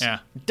is. Yeah,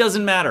 it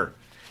doesn't matter.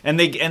 And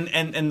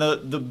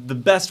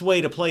the best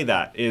way to play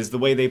that is the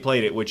way they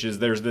played it, which is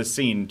there's this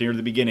scene near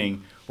the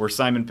beginning where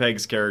Simon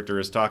Pegg's character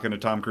is talking to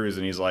Tom Cruise,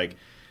 and he's like,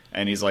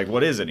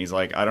 what is it? And he's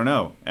like, I don't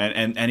know.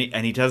 And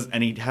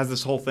he has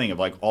this whole thing of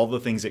like all the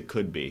things it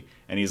could be,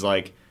 and he's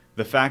like,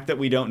 the fact that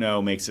we don't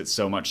know makes it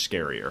so much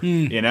scarier,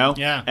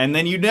 Yeah. And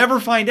then you never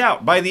find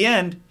out. By the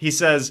end, he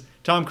says,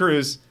 Tom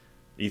Cruise,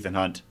 Ethan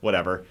Hunt,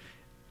 whatever,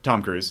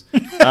 Tom Cruise,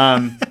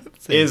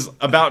 is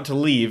about to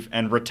leave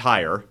and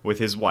retire with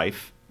his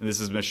wife. This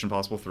is Mission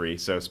Impossible 3,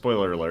 so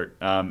spoiler alert.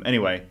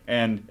 Anyway,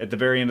 and at the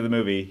very end of the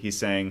movie, he's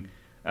saying,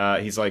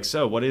 he's like,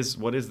 so what is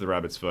the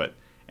rabbit's foot?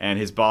 And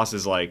his boss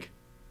is like,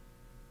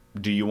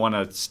 do you want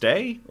to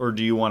stay or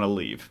do you want to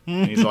leave?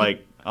 And he's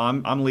like,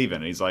 I'm leaving.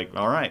 And he's like,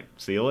 all right,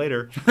 see you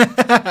later.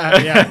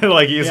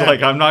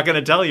 Like, I'm not going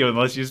to tell you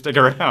unless you stick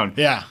around.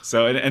 Yeah.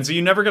 So and so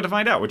you never got to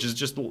find out, which is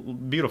just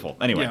beautiful.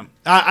 Anyway.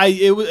 Yeah.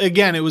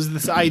 It was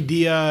this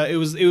idea. It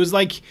was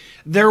like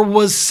there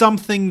was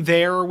something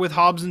there with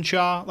Hobbs and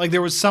Shaw. Like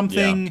there was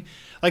something. Yeah.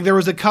 Like there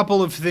was a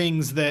couple of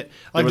things that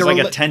like there was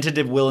like a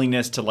tentative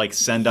willingness to like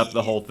send up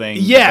the whole thing.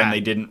 Yeah. But then they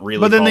didn't really.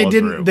 But then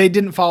follow they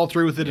didn't follow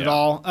through with it at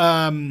all.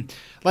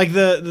 Like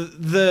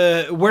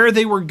the where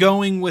they were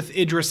going with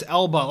Idris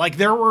Elba, like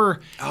there were.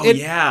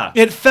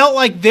 It felt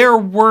like there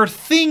were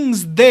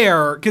things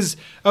there because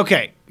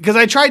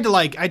I tried to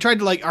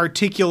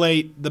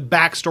articulate the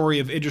backstory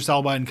of Idris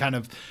Elba and kind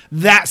of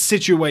that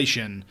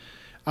situation,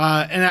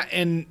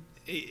 because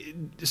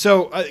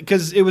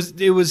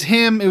it was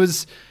him. It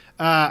was.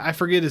 I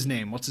forget his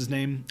name. What's his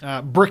name?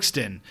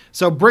 Brixton.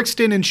 So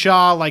Brixton and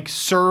Shaw like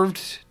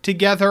served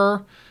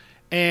together,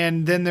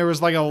 and then there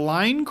was like a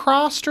line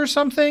crossed or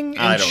something,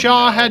 I and don't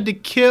Shaw know. had to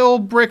kill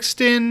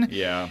Brixton.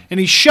 Yeah. And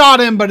he shot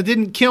him, but it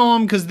didn't kill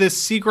him because this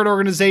secret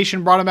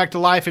organization brought him back to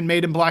life and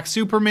made him Black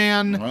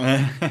Superman.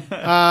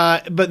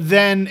 But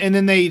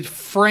then they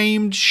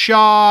framed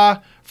Shaw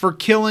for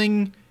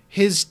killing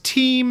his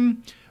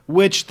team,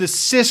 which the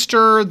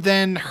sister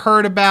then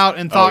heard about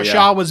and thought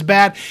Shaw was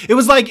bad. It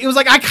was like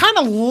I kind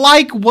of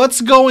like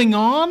what's going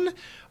on,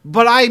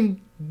 but I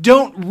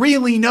don't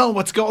really know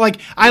what's going.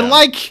 Like I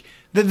like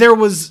that there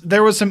was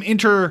some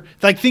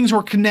things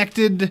were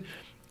connected,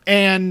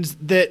 and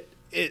that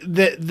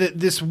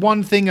this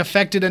one thing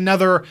affected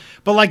another,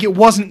 but like it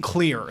wasn't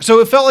clear. So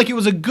it felt like it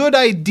was a good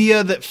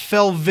idea that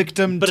fell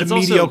victim to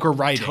mediocre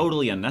writing.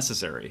 Totally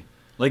unnecessary.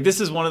 Like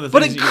this is one of the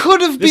but things. But it could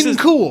have been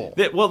cool.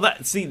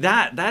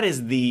 That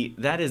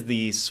is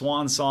the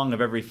swan song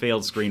of every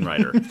failed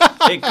screenwriter.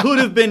 It could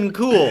have been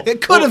cool.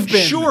 It could have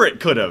been. Sure, it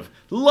could have.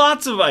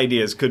 Lots of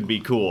ideas could be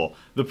cool.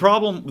 The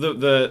problem,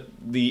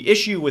 the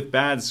issue with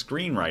bad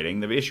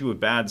screenwriting, the issue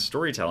with bad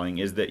storytelling,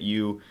 is that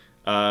you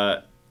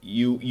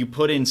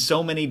put in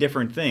so many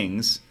different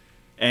things,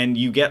 and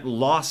you get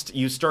lost.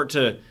 You start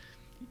to.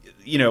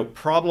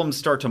 Problems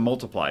start to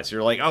multiply. So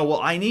you're like, oh, well,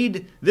 I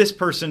need this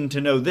person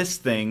to know this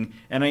thing,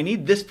 and I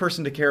need this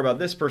person to care about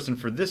this person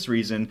for this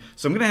reason.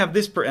 So I'm going to have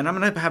this, and I'm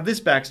going to have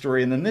this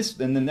backstory, and then this,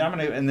 and then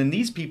and then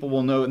these people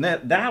will know, and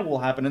that will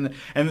happen, and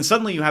then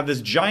suddenly you have this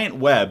giant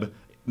web,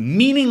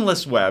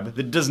 meaningless web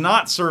that does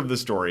not serve the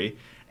story,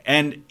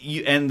 and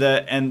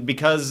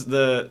because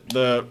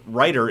the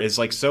writer is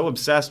like so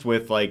obsessed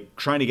with like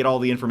trying to get all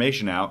the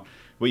information out.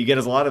 What you get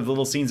is a lot of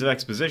little scenes of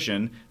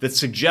exposition that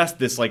suggest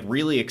this like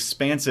really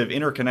expansive,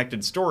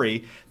 interconnected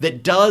story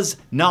that does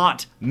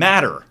not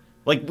matter.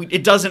 Like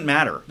it doesn't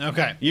matter.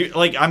 Okay.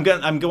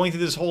 I'm going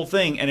through this whole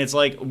thing, and it's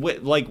like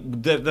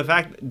the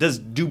fact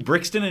do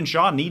Brixton and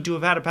Shaw need to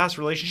have had a past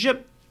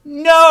relationship?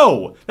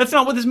 No, that's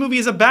not what this movie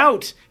is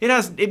about.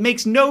 It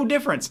makes no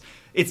difference.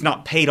 It's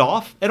not paid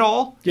off at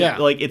all. Yeah.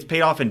 It's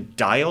paid off in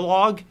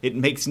dialogue. It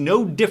makes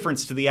no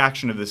difference to the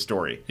action of this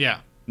story. Yeah.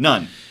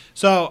 None.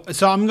 So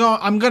I'm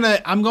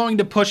going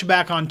to push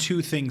back on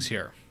two things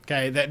here,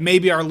 okay, that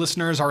maybe our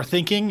listeners are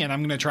thinking, and I'm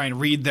going to try and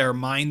read their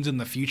minds in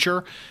the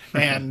future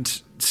and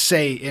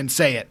say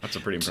it. That's a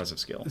pretty impressive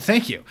skill.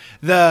 Thank you.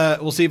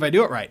 We'll see if I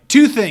do it right.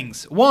 Two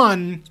things.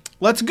 One,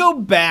 let's go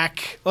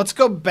back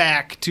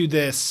to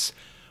this.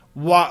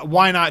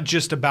 Why not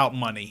just about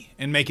money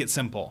and make it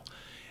simple?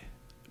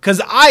 Because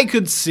I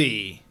could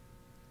see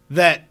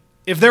that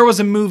if there was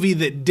a movie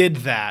that did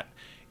that,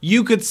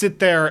 you could sit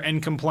there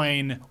and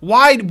complain,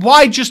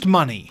 why just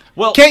money?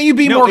 Well, can't you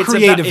be more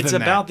creative than that? It's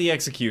about the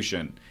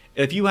execution.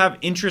 If you have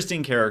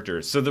interesting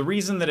characters, so the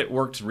reason that it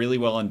worked really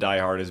well on Die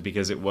Hard is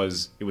because it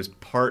was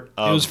part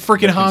of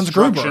freaking Hans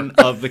Gruber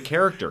of the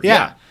character.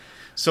 Yeah.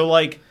 So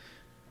like,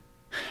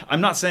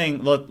 I'm not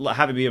saying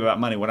have it be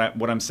about money.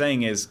 What I'm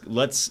saying is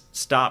let's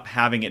stop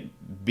having it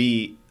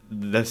be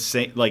the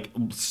same, like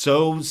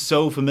so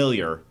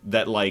familiar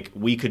that like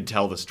we could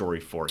tell the story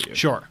for you.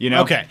 Sure.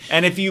 Okay.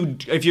 And if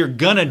you're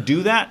gonna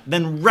do that,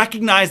 then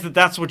recognize that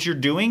that's what you're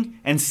doing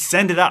and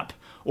send it up,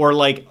 or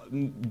like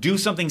do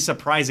something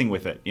surprising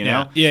with it.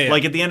 Yeah.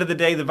 Like at the end of the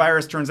day, the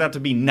virus turns out to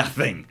be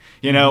nothing.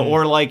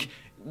 Or like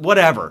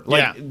whatever.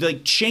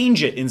 Like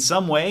change it in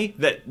some way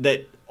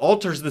that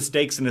alters the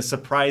stakes in a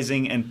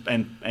surprising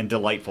and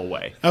delightful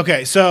way.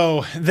 Okay,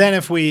 so then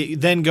if we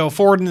then go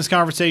forward in this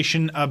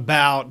conversation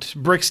about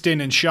Brixton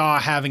and Shaw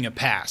having a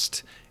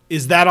past,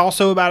 is that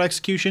also about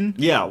execution?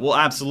 Yeah, well,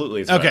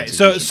 absolutely. It's okay,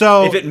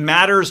 so if it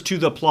matters to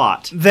the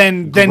plot,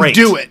 then great.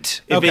 Do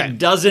it. If it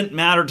doesn't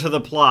matter to the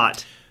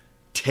plot,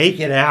 take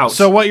it out.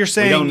 So what you're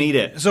saying, we don't need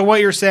it. So what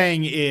you're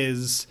saying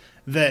is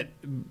that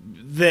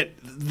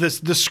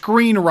the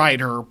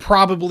screenwriter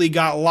probably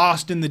got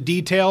lost in the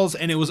details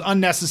and it was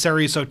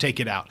unnecessary, so take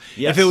it out.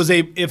 Yes.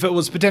 If it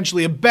was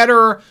potentially a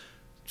better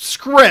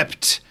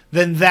script,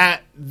 then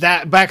that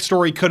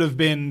backstory could have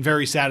been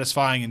very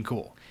satisfying and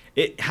cool.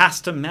 It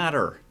has to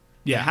matter.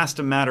 Yeah. It has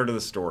to matter to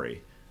the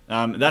story.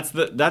 That's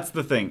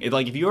the thing.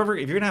 If you're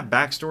gonna have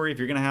backstory, if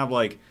you're gonna have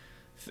like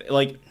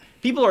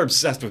people are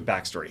obsessed with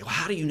backstory. Well,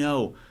 how do you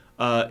know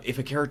if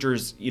a character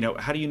is,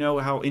 how do you know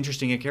how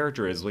interesting a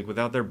character is like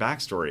without their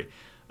backstory?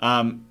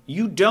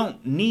 You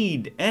don't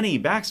need any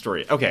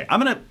backstory. Okay, I'm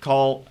gonna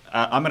call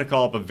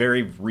up a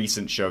very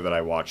recent show that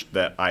I watched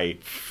that I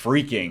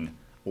freaking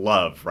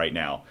love right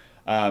now,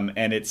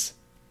 and it's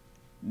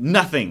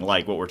nothing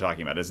like what we're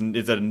talking about. It's an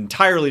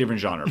entirely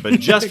different genre, but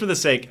just for the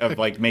sake of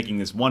like making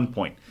this one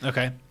point.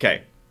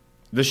 Okay.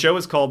 The show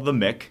is called The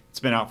Mick. It's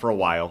been out for a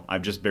while.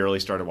 I've just barely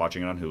started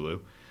watching it on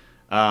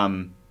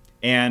Hulu,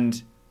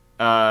 and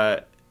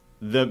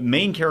the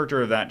main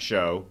character of that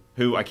show,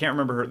 who I can't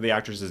remember the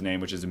actress's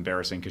name, which is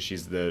embarrassing because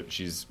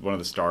she's one of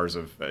the stars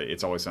of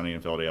It's Always Sunny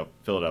in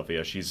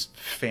Philadelphia. She's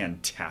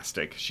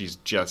fantastic. She's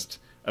just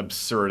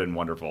absurd and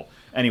wonderful.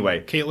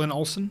 Anyway, Caitlin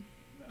Olsen?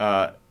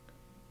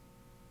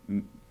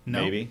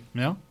 Maybe.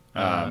 No?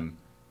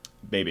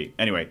 Maybe.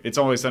 Anyway, It's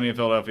Always Sunny in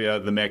Philadelphia,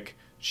 The Mick.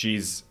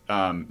 She's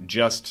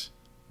just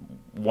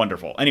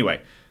wonderful.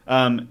 Anyway,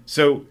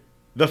 So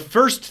the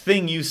first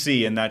thing you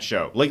see in that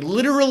show, like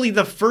literally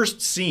the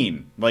first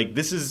scene, like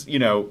this is,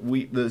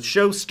 the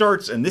show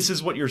starts and this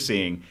is what you're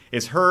seeing,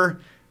 is her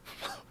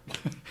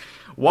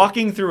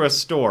walking through a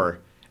store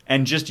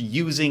and just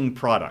using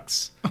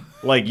products.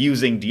 Like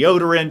using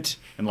deodorant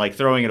and like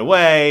throwing it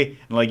away,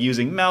 and like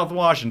using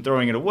mouthwash and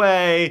throwing it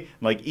away,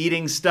 and, like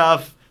eating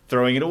stuff,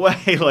 throwing it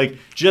away, like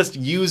just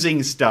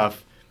using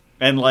stuff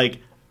and like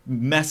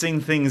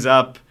messing things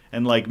up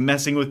and like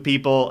messing with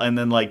people, and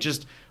then like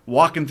just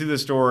walking through the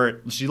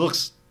store. She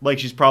looks like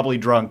she's probably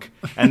drunk,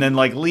 and then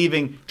like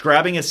leaving,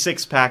 grabbing a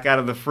 6-pack out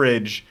of the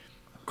fridge,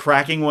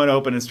 cracking one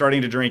open and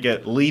starting to drink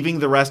it, leaving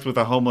the rest with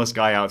a homeless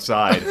guy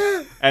outside,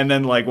 and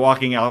then like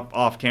walking out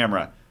off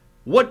camera.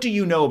 What do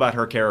you know about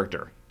her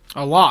character?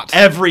 A lot.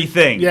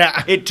 Everything.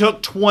 Yeah. It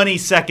took 20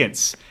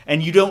 seconds,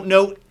 and you don't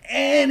know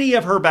any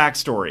of her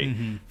backstory.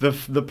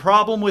 Mm-hmm. The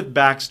problem with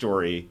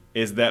backstory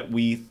is that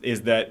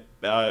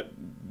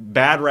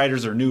bad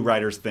writers or new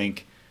writers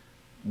think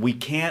we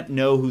can't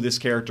know who this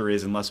character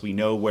is unless we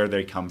know where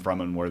they come from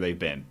and where they've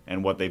been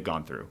and what they've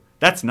gone through.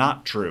 That's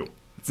not true.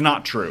 It's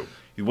not true.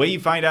 The way you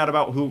find out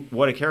about who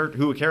a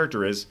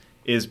character is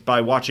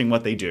by watching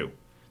what they do.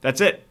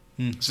 That's it.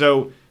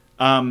 So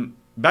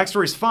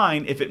backstory's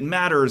fine if it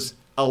matters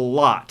a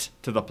lot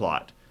to the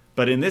plot.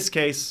 But in this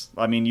case,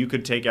 I mean, you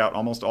could take out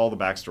almost all the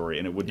backstory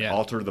and it would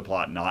alter the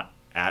plot not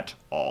at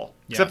all.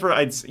 Yeah. Except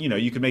for,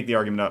 you could make the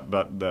argument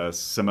about the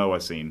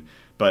Samoa scene,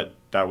 but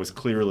that was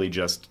clearly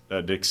just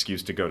an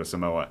excuse to go to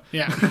Samoa.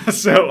 Yeah.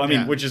 So, I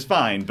mean, which is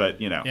fine,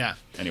 but, Yeah.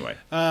 Anyway.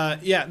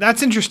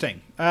 That's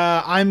interesting.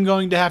 I'm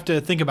going to have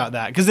to think about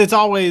that because it's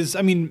always,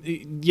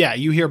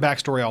 you hear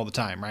backstory all the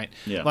time, right?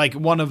 Yeah. Like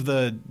one of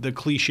the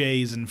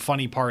cliches and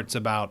funny parts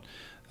about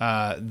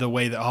the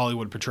way that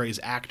Hollywood portrays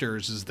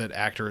actors is that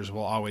actors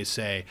will always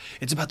say,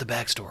 it's about the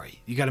backstory.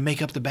 You got to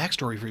make up the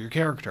backstory for your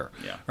character.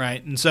 Yeah.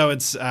 Right? And so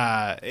it's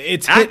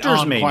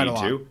actors may need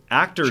to.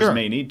 Actors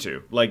may need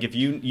to. Like if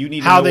you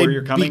need to know where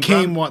you're coming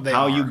from, what they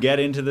how are. you get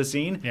into the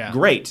scene,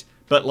 great.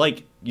 But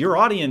like your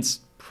audience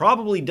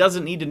probably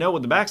doesn't need to know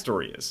what the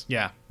backstory is.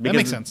 Yeah. That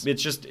makes sense.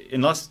 It's just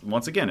unless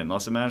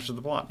it matters to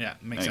the plot. Yeah,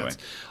 makes sense.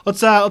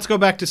 Let's go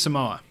back to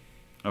Samoa.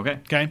 Okay.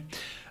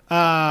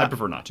 I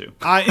prefer not to.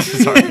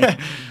 Sorry.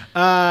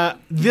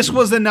 This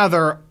was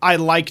another I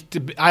liked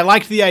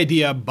the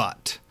idea,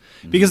 but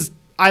because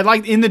I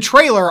liked in the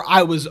trailer,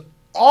 I was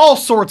all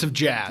sorts of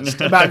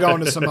jazzed about going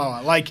to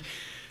Samoa. Like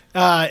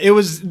it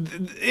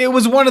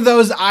was one of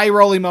those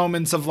eye-rolly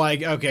moments of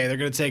like, okay, they're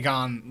gonna take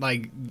on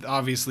like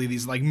obviously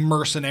these like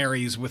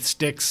mercenaries with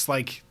sticks.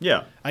 Like,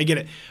 yeah, I get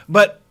it,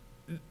 but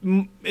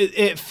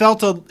it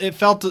felt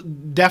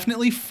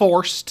definitely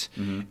forced,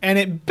 and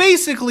it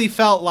basically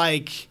felt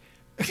like.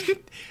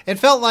 It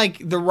felt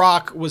like The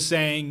Rock was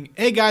saying,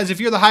 hey guys, if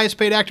you're the highest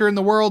paid actor in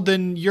the world,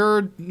 then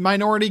your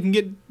minority can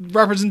get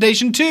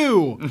representation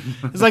too.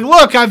 It's like,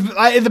 look,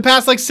 in the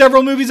past like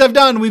several movies I've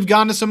done, we've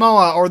gone to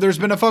Samoa or there's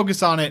been a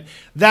focus on it.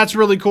 That's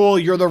really cool.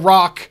 You're The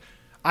Rock.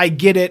 I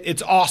get it.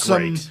 It's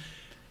awesome. Great.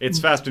 It's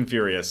Fast and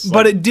Furious.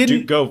 But it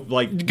didn't go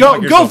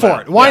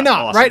for it. Why not?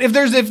 Awesome. Right? If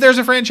there's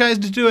a franchise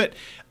to do it.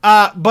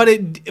 But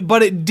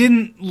it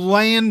didn't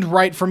land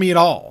right for me at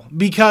all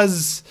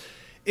because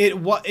it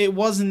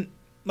wasn't.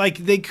 Like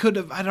they could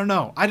have, I don't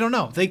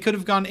know. They could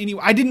have gone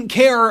anywhere. I didn't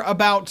care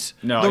about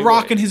The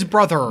Rock and his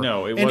brother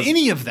and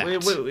any of that.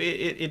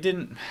 It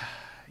didn't.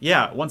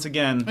 Yeah, once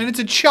again. And it's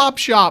a chop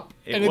shop.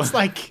 And it's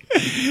like,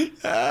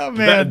 oh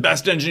man.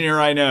 Best engineer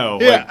I know.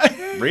 Yeah.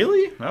 Like,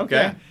 really?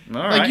 Okay. Yeah.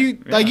 All right.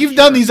 You've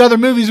done these other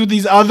movies with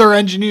these other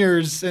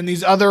engineers and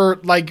these other,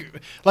 like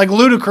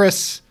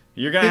Ludacris.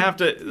 You're gonna have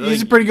to.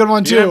 He's a pretty good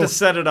one too. You have to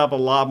set it up a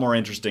lot more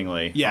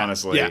interestingly. Yeah,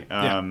 honestly. Yeah,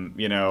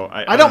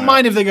 I don't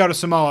mind if they go to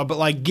Samoa, but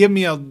like, give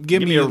me a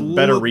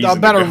better reason. A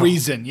better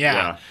reason.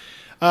 Yeah.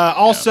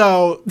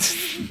 Also,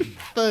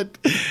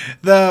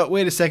 the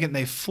wait a second,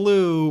 they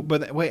flew,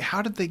 but wait,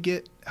 how did they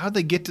get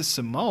to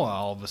Samoa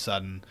all of a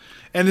sudden?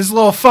 And this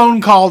little phone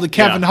call to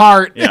Kevin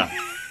Hart. Yeah.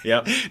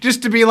 Yep.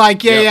 Just to be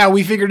like,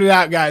 we figured it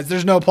out, guys.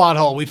 There's no plot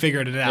hole. We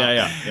figured it out.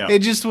 Yeah. It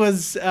just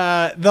was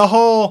the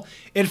whole.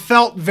 It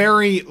felt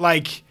very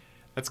like.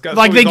 That's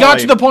they got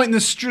to the point in the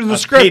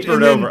script.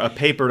 A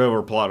papered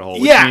over plot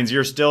hole, which means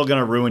you're still going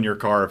to ruin your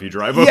car if you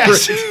drive over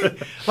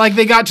it. Like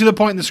they got to the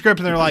point in the script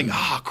and they're like,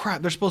 oh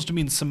crap, they're supposed to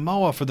be in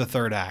Samoa for the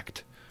third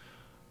act.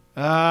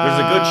 There's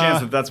a good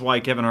chance that's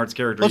why Kevin Hart's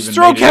character. Let's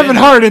throw Kevin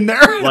Hart in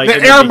there, like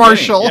the air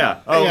marshal.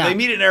 Yeah. They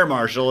meet an air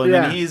marshal, and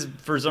then he's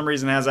for some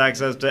reason has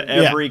access to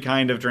every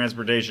kind of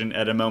transportation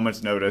at a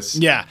moment's notice.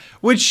 Yeah,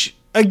 which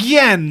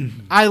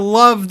again, I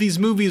love these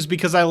movies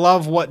because I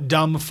love what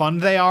dumb fun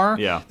they are.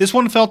 Yeah, this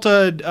one felt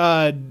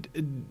I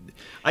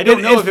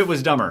don't know if it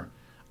was dumber.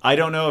 I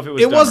don't know if it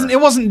was. It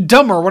wasn't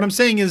dumber. What I'm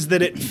saying is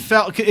that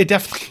it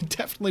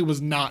definitely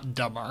was not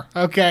dumber.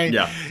 Okay.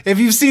 Yeah. If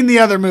you've seen the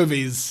other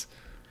movies.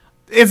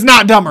 It's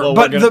not dumber, well,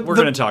 but we're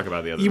going to talk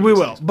about the other. We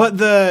will, but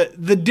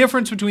the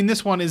difference between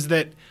this one is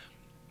that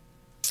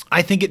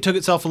I think it took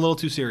itself a little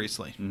too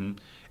seriously,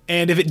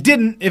 and if it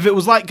didn't, if it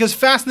was like because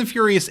Fast and the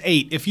Furious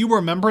 8, if you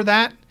remember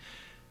that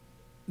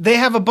they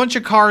have a bunch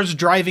of cars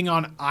driving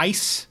on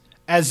ice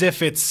as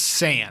if it's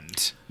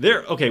sand.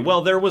 There was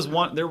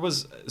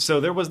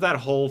that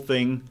whole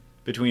thing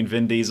between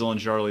Vin Diesel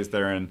and Charlize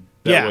Theron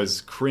that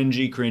was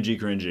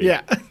cringy.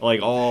 Yeah.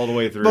 Like all the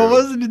way through. But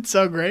wasn't it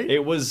so great?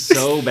 It was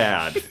so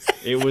bad.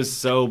 It was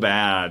so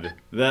bad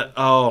that,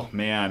 oh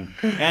man.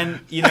 And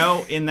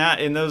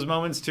in those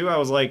moments too, I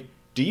was like,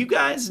 do you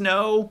guys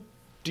know?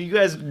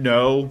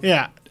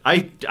 Yeah.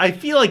 I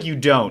feel like you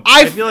don't.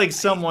 I feel like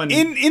someone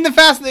in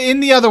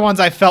the other ones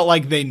I felt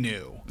like they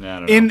knew.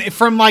 I don't know.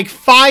 From like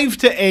 5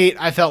 to 8,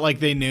 I felt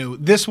like they knew.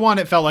 This one,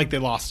 it felt like they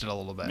lost it a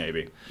little bit.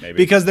 Maybe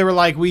because they were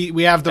like,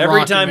 we have the every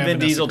Rock time Vin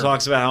Diesel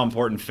talks about how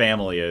important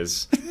family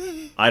is.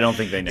 I don't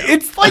think they know.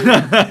 It's like,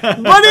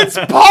 but it's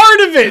part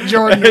of it,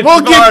 Jordan.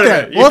 We'll get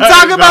there. We'll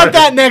talk about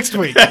that next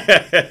week.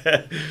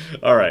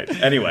 All right.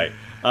 Anyway,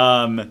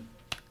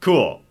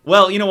 cool.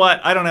 Well, you know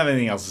what? I don't have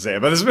anything else to say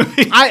about this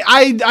movie.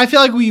 I feel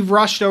like we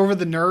rushed over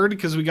the nerd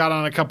because we got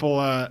on a couple.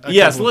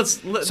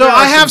 Let's. So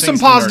I have some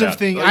positive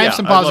things. I have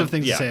some positive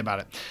things to say about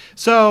it.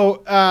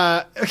 So,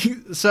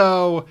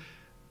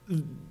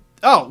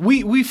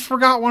 we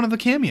forgot one of the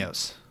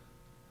cameos,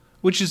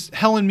 which is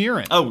Helen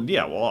Mirren. Oh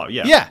yeah, well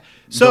yeah. Yeah.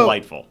 So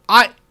delightful.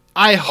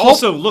 I hope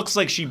also looks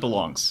like she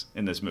belongs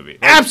in this movie.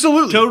 Like,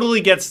 absolutely.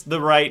 Totally gets the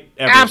right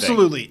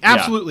everything.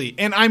 Absolutely. Yeah.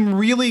 And I'm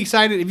really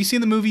excited. Have you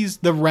seen the movies,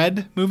 the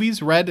Red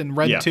movies, Red and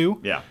Red 2?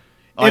 Yeah.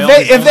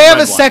 If they have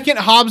a second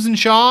Hobbs and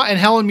Shaw and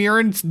Helen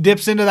Mirren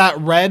dips into that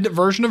red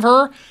version of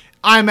her,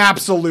 I'm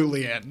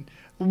absolutely in.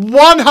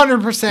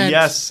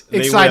 100%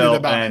 excited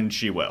about it. And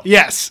she will.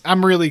 Yes,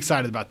 I'm really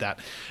excited about that.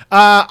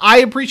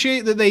 I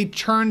appreciate that they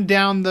turned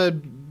down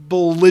the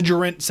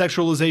belligerent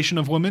sexualization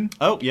of women.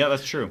 Oh, yeah,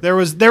 that's true. There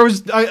was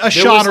a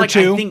shot or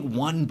two. I think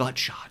one butt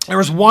shot. There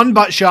was one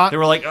butt shot. They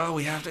were like, "Oh,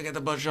 we have to get the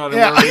butt shot."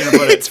 Yeah, where are we gonna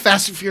put it? It's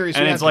Fast and Furious,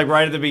 and it's like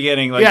right at the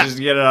beginning, like just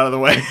get it out of the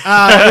way.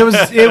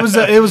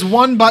 It was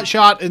one butt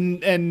shot,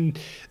 and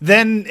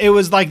then it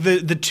was like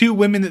the two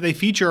women that they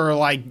feature are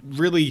like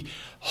really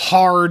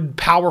hard,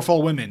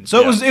 powerful women.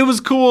 So it was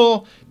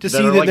cool to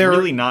see that they're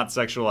really not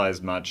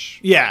sexualized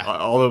much. Yeah,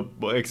 although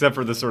except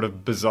for the sort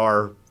of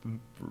bizarre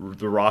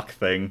the Rock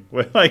thing,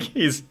 where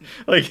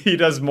he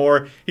does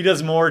more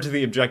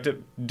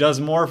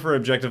for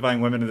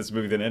objectifying women in this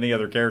movie than any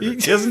other character. He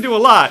doesn't do a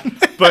lot,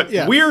 but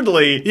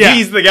weirdly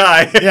he's the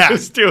guy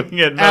who's doing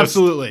it most.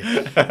 Absolutely.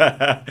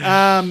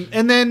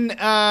 And then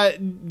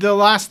the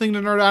last thing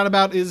to nerd out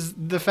about is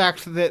the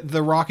fact that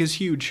The Rock is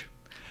huge.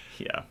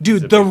 Yeah,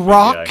 dude, The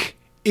Rock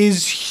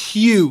is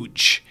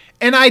huge,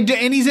 and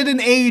he's at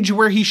an age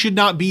where he should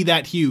not be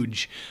that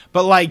huge,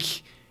 but like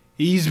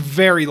he's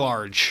very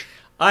large.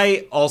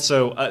 I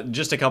also,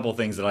 just a couple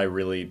things that I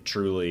really,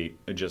 truly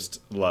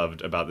just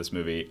loved about this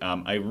movie.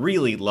 I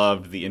really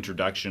loved the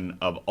introduction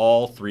of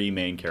all three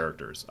main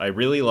characters. I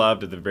really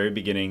loved at the very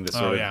beginning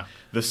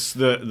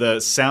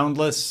the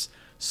soundless,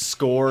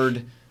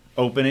 scored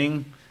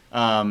opening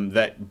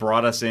that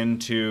brought us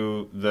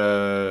into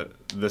the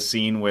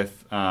scene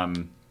with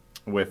Vanessa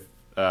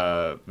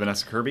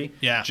Kirby.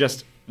 Yeah.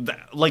 Just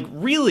like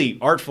really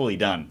artfully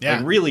done. Yeah.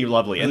 Like really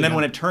lovely. Really and then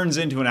when it turns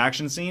into an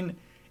action scene,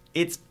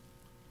 it's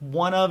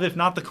one of, if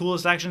not the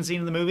coolest action scene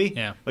in the movie.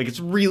 Yeah. Like,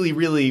 it's really,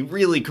 really,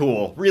 really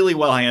cool. Really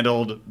well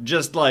handled.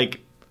 Just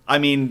like, I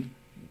mean,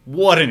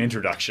 what an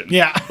introduction.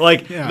 Yeah.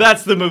 Like,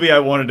 that's the movie I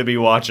wanted to be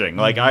watching.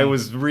 Like, I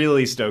was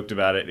really stoked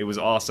about it. It was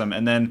awesome.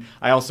 And then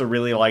I also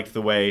really liked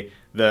the way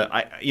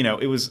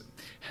it was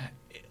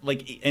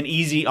like an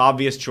easy,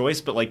 obvious choice,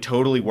 but like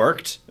totally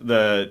worked.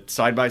 The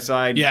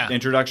side-by-side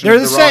introduction. They're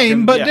the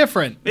same, but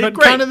different. But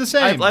kind of the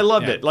same. I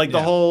loved it. Like,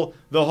 the whole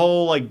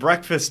like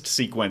breakfast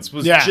sequence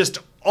was just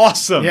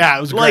awesome. Yeah,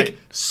 it was great. Like,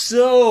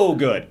 so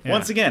good. Yeah.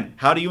 Once again,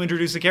 how do you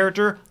introduce a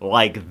character?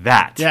 Like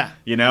that. Yeah.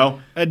 You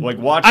know? Like,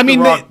 watch The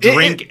Rock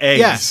drink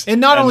eggs. Yeah,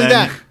 and not only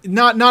that,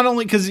 not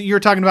only because you're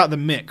talking about the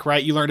Mick,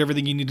 right? You learned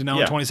everything you need to know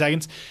in 20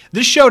 seconds.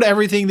 This showed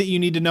everything that you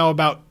need to know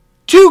about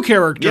two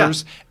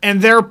characters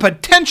and their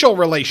potential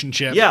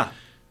relationship. Yeah.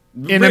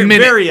 In a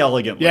minute. Very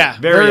elegantly. Yeah,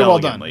 very well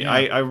elegantly.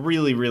 done. Yeah. I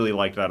really, really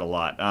liked that a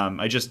lot.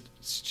 I just,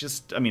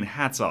 I mean,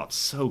 hats off.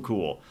 So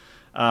cool.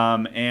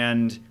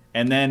 And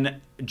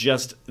then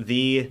just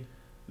the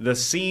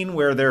scene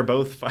where they're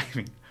both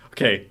fighting.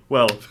 Okay,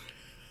 well,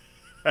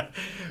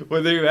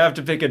 whether you have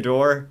to pick a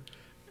door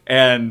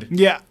and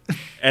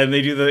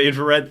they do the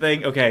infrared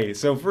thing. Okay,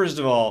 so first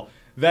of all,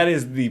 that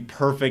is the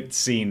perfect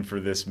scene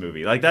for this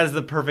movie. Like, that is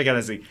the perfect kind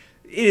of scene.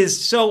 It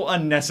is so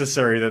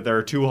unnecessary that there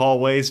are two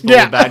hallways full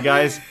of bad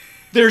guys.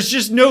 There's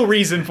just no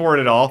reason for it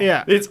at all.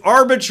 Yeah. It's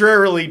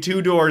arbitrarily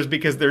two doors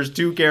because there's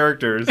two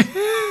characters.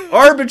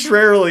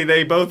 Arbitrarily,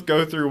 they both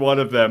go through one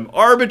of them.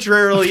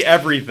 Arbitrarily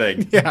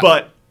everything.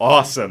 But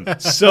awesome.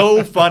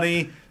 So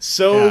funny.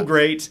 So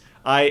great.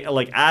 I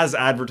as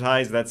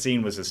advertised, that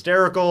scene was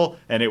hysterical,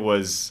 and it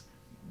was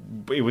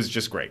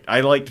just great.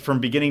 I liked,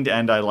 from beginning to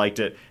end, I liked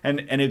it.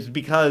 And it's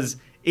because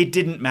it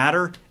didn't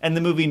matter, and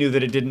the movie knew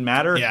that it didn't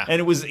matter. Yeah.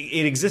 And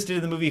it existed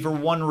in the movie for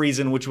one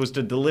reason, which was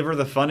to deliver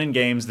the fun and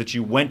games that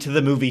you went to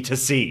the movie to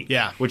see.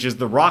 Yeah. Which is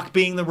The Rock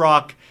being The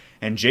Rock,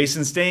 and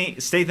Jason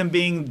Statham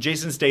being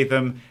Jason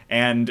Statham,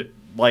 and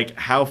like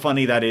how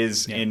funny that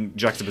is in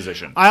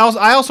juxtaposition. I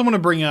also want to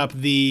bring up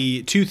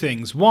the two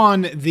things.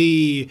 One,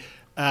 they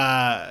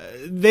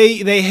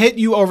hit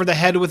you over the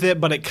head with it,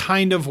 but it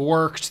kind of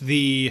worked.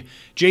 The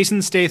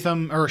Jason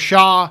Statham or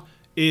Shaw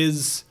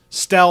is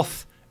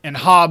stealth and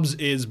Hobbs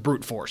is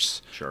brute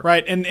force. Sure.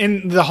 Right? And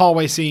in the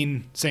hallway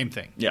scene, same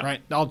thing. Yeah.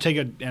 Right? I'll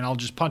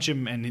just punch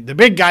him and the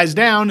big guy's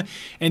down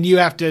and you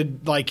have to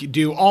like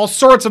do all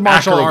sorts of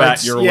martial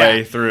arts. your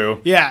way through.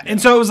 Yeah. And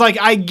so it was like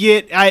I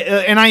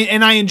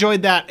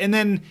enjoyed that. And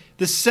then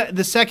the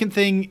second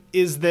thing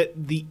is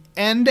that the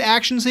end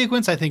action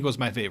sequence I think was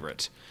my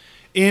favorite.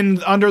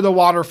 In Under the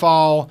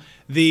Waterfall,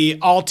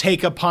 I'll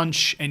take a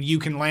punch and you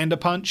can land a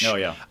punch. Oh,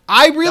 yeah.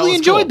 I really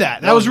enjoyed cool.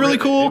 that. That was really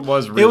cool. It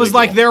was really It was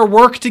like cool. their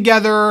work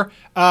together,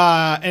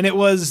 and it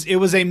was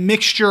a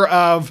mixture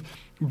of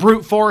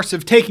brute force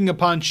of taking a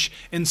punch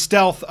and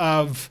stealth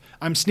of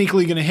I'm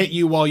sneakily going to hit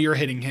you while you're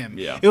hitting him.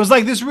 Yeah. It was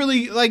like this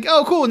really like,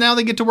 oh, cool. Now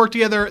they get to work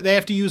together. They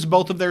have to use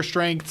both of their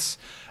strengths.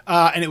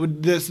 And it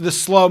would the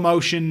slow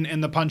motion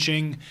and the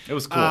punching. It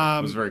was cool.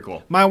 It was very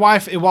cool. My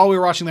wife, while we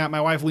were watching that,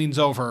 my wife leans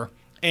over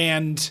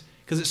and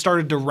because it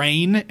started to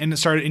rain and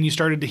you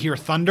started to hear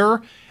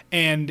thunder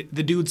and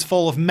the dude's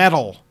full of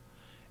metal.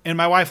 And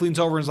my wife leans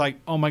over and is like,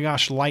 "Oh my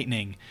gosh,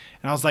 lightning!"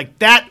 And I was like,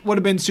 "That would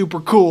have been super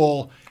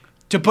cool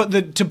to put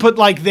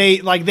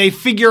they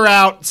figure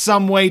out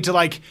some way to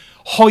like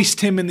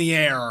hoist him in the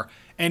air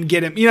and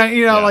get him.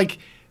 Like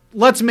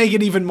let's make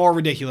it even more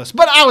ridiculous."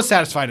 But I was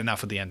satisfied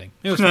enough with the ending.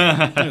 It was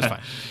fine. It was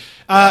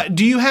fine.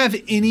 Do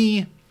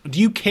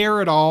you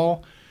care at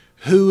all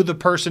who the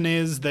person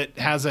is that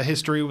has a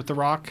history with The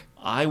Rock?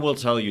 I will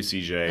tell you,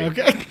 CJ.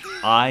 Okay.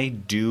 I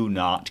do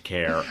not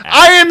care.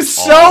 I am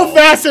so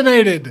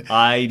fascinated.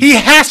 He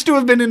has to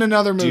have been in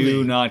another movie.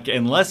 Do not,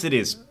 unless it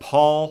is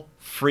Paul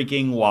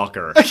freaking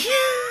Walker.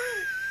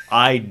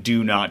 I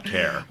do not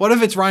care. What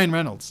if it's Ryan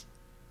Reynolds?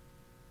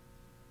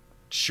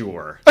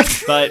 Sure,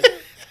 but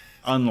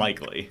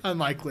unlikely.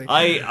 Unlikely.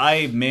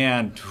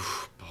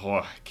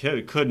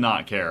 Could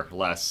not care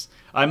less.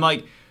 I'm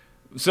like,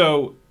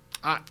 so.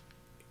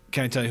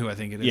 Can I tell you who I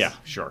think it is? Yeah,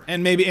 sure.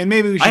 And maybe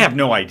we should. I have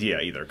no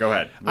idea either. Go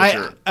ahead.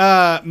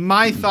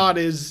 My thought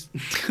is,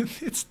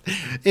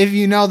 if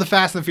you know the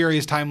Fast and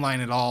Furious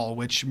timeline at all,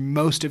 which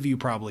most of you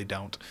probably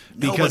don't,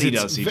 because nobody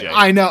does, CJ.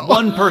 I know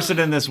one person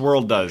in this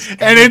world does,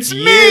 and it's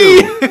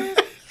me.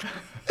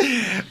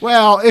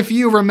 Well, if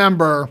you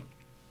remember,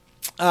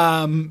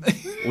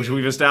 which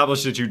we've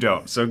established that you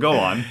don't. So go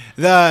on.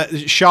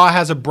 The Shaw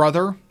has a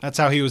brother. That's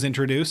how he was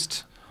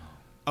introduced.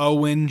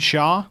 Owen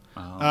Shaw.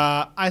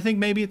 I think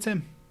maybe it's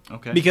him.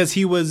 Okay. Because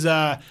he was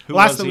who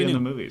was he in the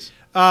movies?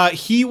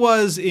 He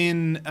was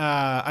in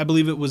I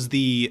believe it was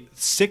the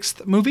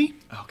 6th movie.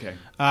 Okay.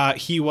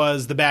 He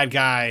was the bad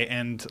guy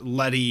and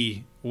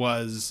Letty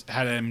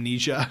had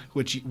amnesia,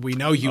 which we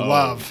know you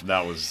love.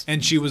 That was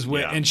and she was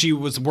and she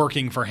was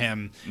working for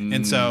him.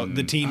 And so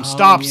the team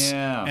stops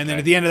and then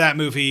at the end of that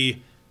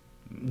movie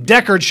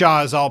Deckard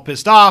Shaw is all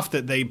pissed off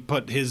that they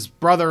put his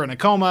brother in a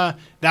coma.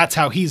 That's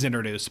how he's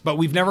introduced. But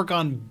we've never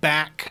gone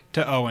back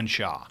to Owen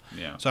Shaw.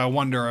 Yeah. So I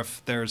wonder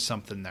if there's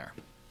something there.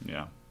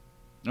 Yeah.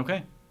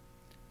 Okay.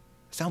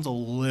 Sounds a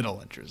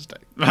little interesting.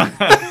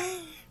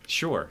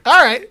 Sure.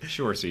 All right.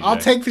 Sure, CJ. I'll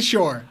take the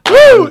shore.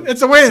 Woo!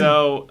 It's a win.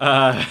 So,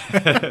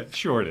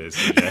 sure it is,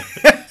 CJ.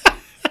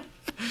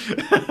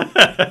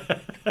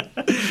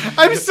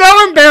 I'm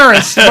so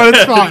embarrassed, but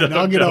it's fine.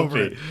 I'll get over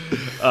it.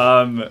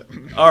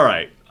 All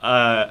right.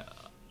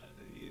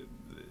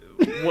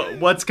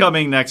 What's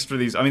coming next for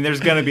these? I mean, there's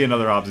going to be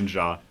another Hobbs and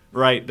Shaw,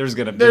 right? There has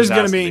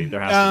to be.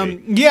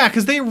 Yeah,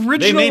 because they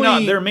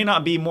originally there may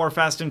not be more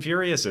Fast and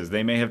Furiouses.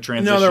 They may have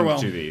transitioned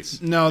to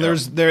these. No,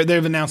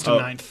 they've announced a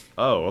 9th.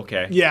 Oh,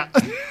 okay. Yeah.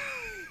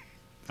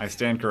 I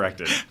stand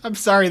corrected. I'm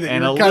sorry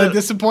that you're kind of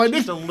disappointed.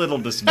 Just a little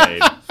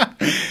dismayed.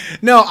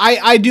 No,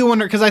 I do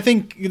wonder, because I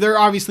think they're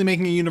obviously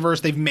making a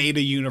universe. They've made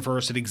a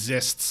universe. It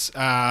exists.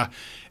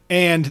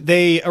 And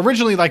they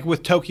originally, like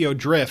with Tokyo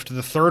Drift,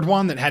 the 3rd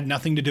one that had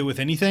nothing to do with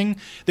anything,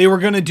 it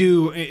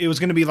was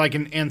going to be like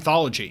an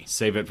anthology.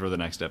 Save it for the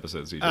next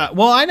episode, CJ.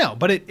 Well, I know,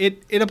 but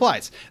it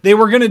applies. They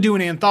were going to do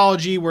an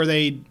anthology where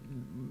they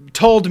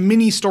told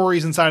mini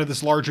stories inside of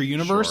this larger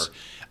universe. Sure.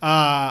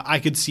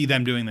 I could see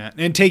them doing that.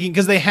 And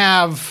because they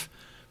have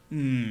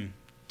 10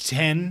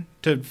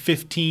 to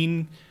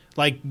 15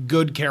 like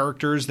good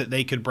characters that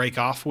they could break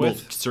off with.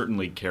 Well,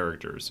 certainly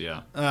characters,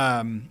 yeah.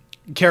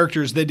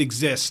 Characters that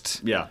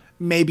exist. Yeah.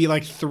 Maybe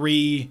like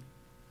 3.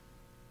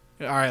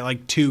 All right,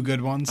 like 2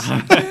 good ones.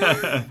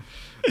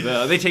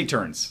 They take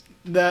turns.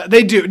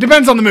 They do.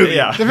 Depends on the movie.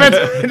 Yeah. Depends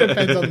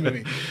on the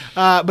movie.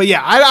 But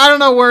yeah, I don't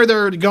know where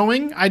they're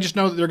going. I just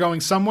know that they're going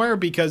somewhere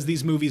because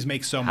these movies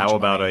make so much How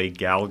about money. a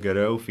Gal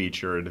Gadot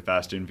feature in a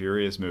Fast and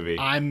Furious movie?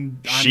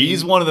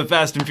 She's one of the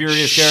Fast and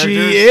Furious characters?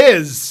 She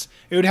is.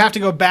 It would have to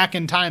go back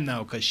in time,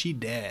 though, because she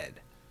dead.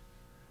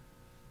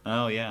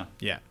 Oh, yeah.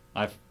 Yeah.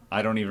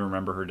 I don't even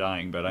remember her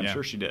dying, but I'm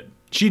sure she did.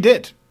 She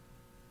did.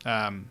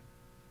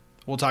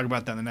 We'll talk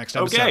about that in the next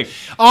episode. Okay.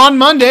 On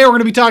Monday, we're going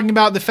to be talking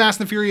about the Fast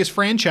and the Furious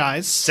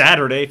franchise.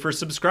 Saturday for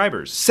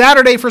subscribers.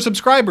 Saturday for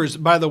subscribers,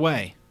 by the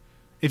way.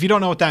 If you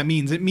don't know what that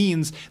means, it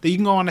means that you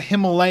can go on to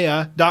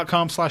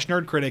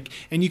Himalaya.com/nerdcritic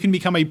and you can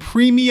become a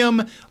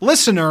premium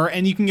listener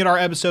and you can get our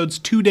episodes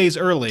 2 days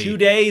early. 2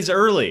 days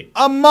early.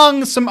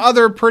 Among some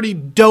other pretty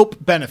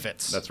dope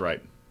benefits. That's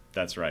right.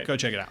 That's right. Go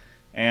check it out.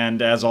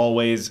 And as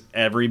always,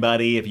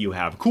 everybody, if you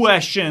have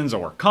questions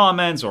or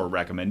comments or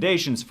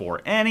recommendations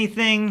for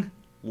anything,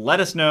 let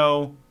us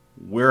know.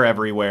 We're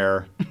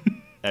everywhere,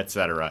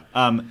 etc.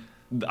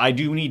 I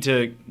do need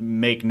to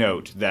make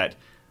note that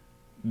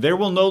there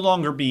will no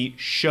longer be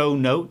show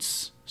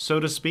notes, so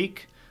to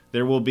speak.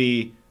 There will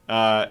be,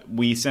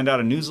 we send out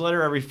a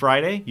newsletter every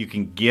Friday. You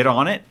can get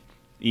on it,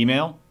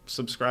 email,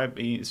 subscribe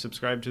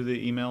to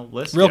the email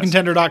list.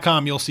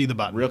 RealContender.com, you'll see the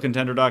button.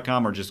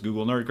 RealContender.com or just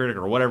Google Nerd Critic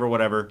or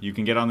whatever. You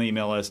can get on the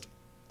email list.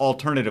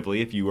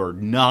 Alternatively, if you are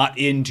not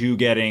into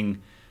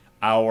getting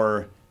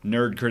our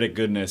Nerd Critic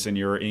goodness in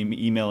your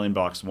email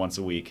inbox once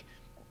a week,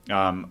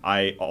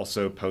 I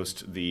also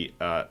post the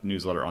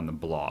newsletter on the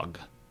blog.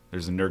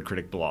 There's a Nerd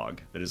Critic blog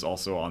that is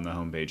also on the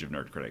homepage of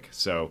Nerd Critic.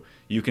 So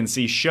you can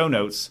see show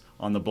notes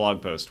on the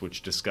blog post,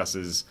 which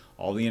discusses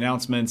all the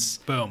announcements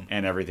Boom.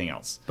 And everything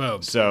else.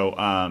 Boom.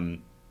 So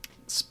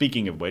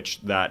speaking of which,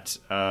 that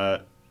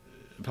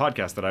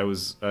podcast that I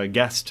was a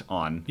guest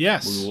on,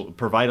 yes, we will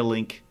provide a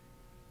link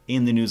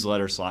in the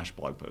newsletter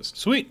 /blog post.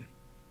 Sweet.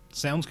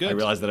 Sounds good. I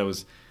realized that there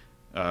was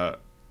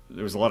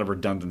a lot of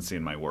redundancy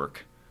in my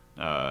work.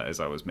 As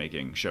I was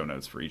making show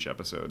notes for each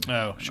episode.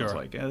 Oh, and sure. I was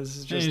like, this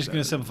is You're just going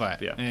to simplify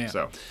it. Yeah. Yeah.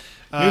 So,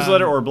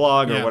 newsletter or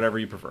blog yeah. or whatever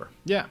you prefer.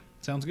 Yeah,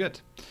 sounds good.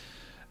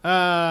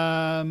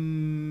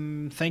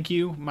 Thank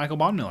you, Michael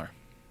Bonmiller,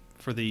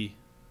 for the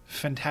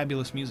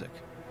fantabulous music.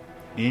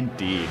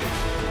 Indeed.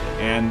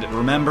 And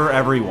remember,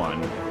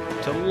 everyone,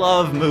 to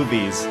love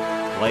movies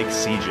like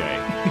CJ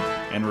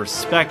and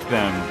respect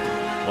them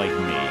like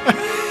me.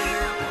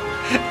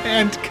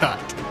 And cut.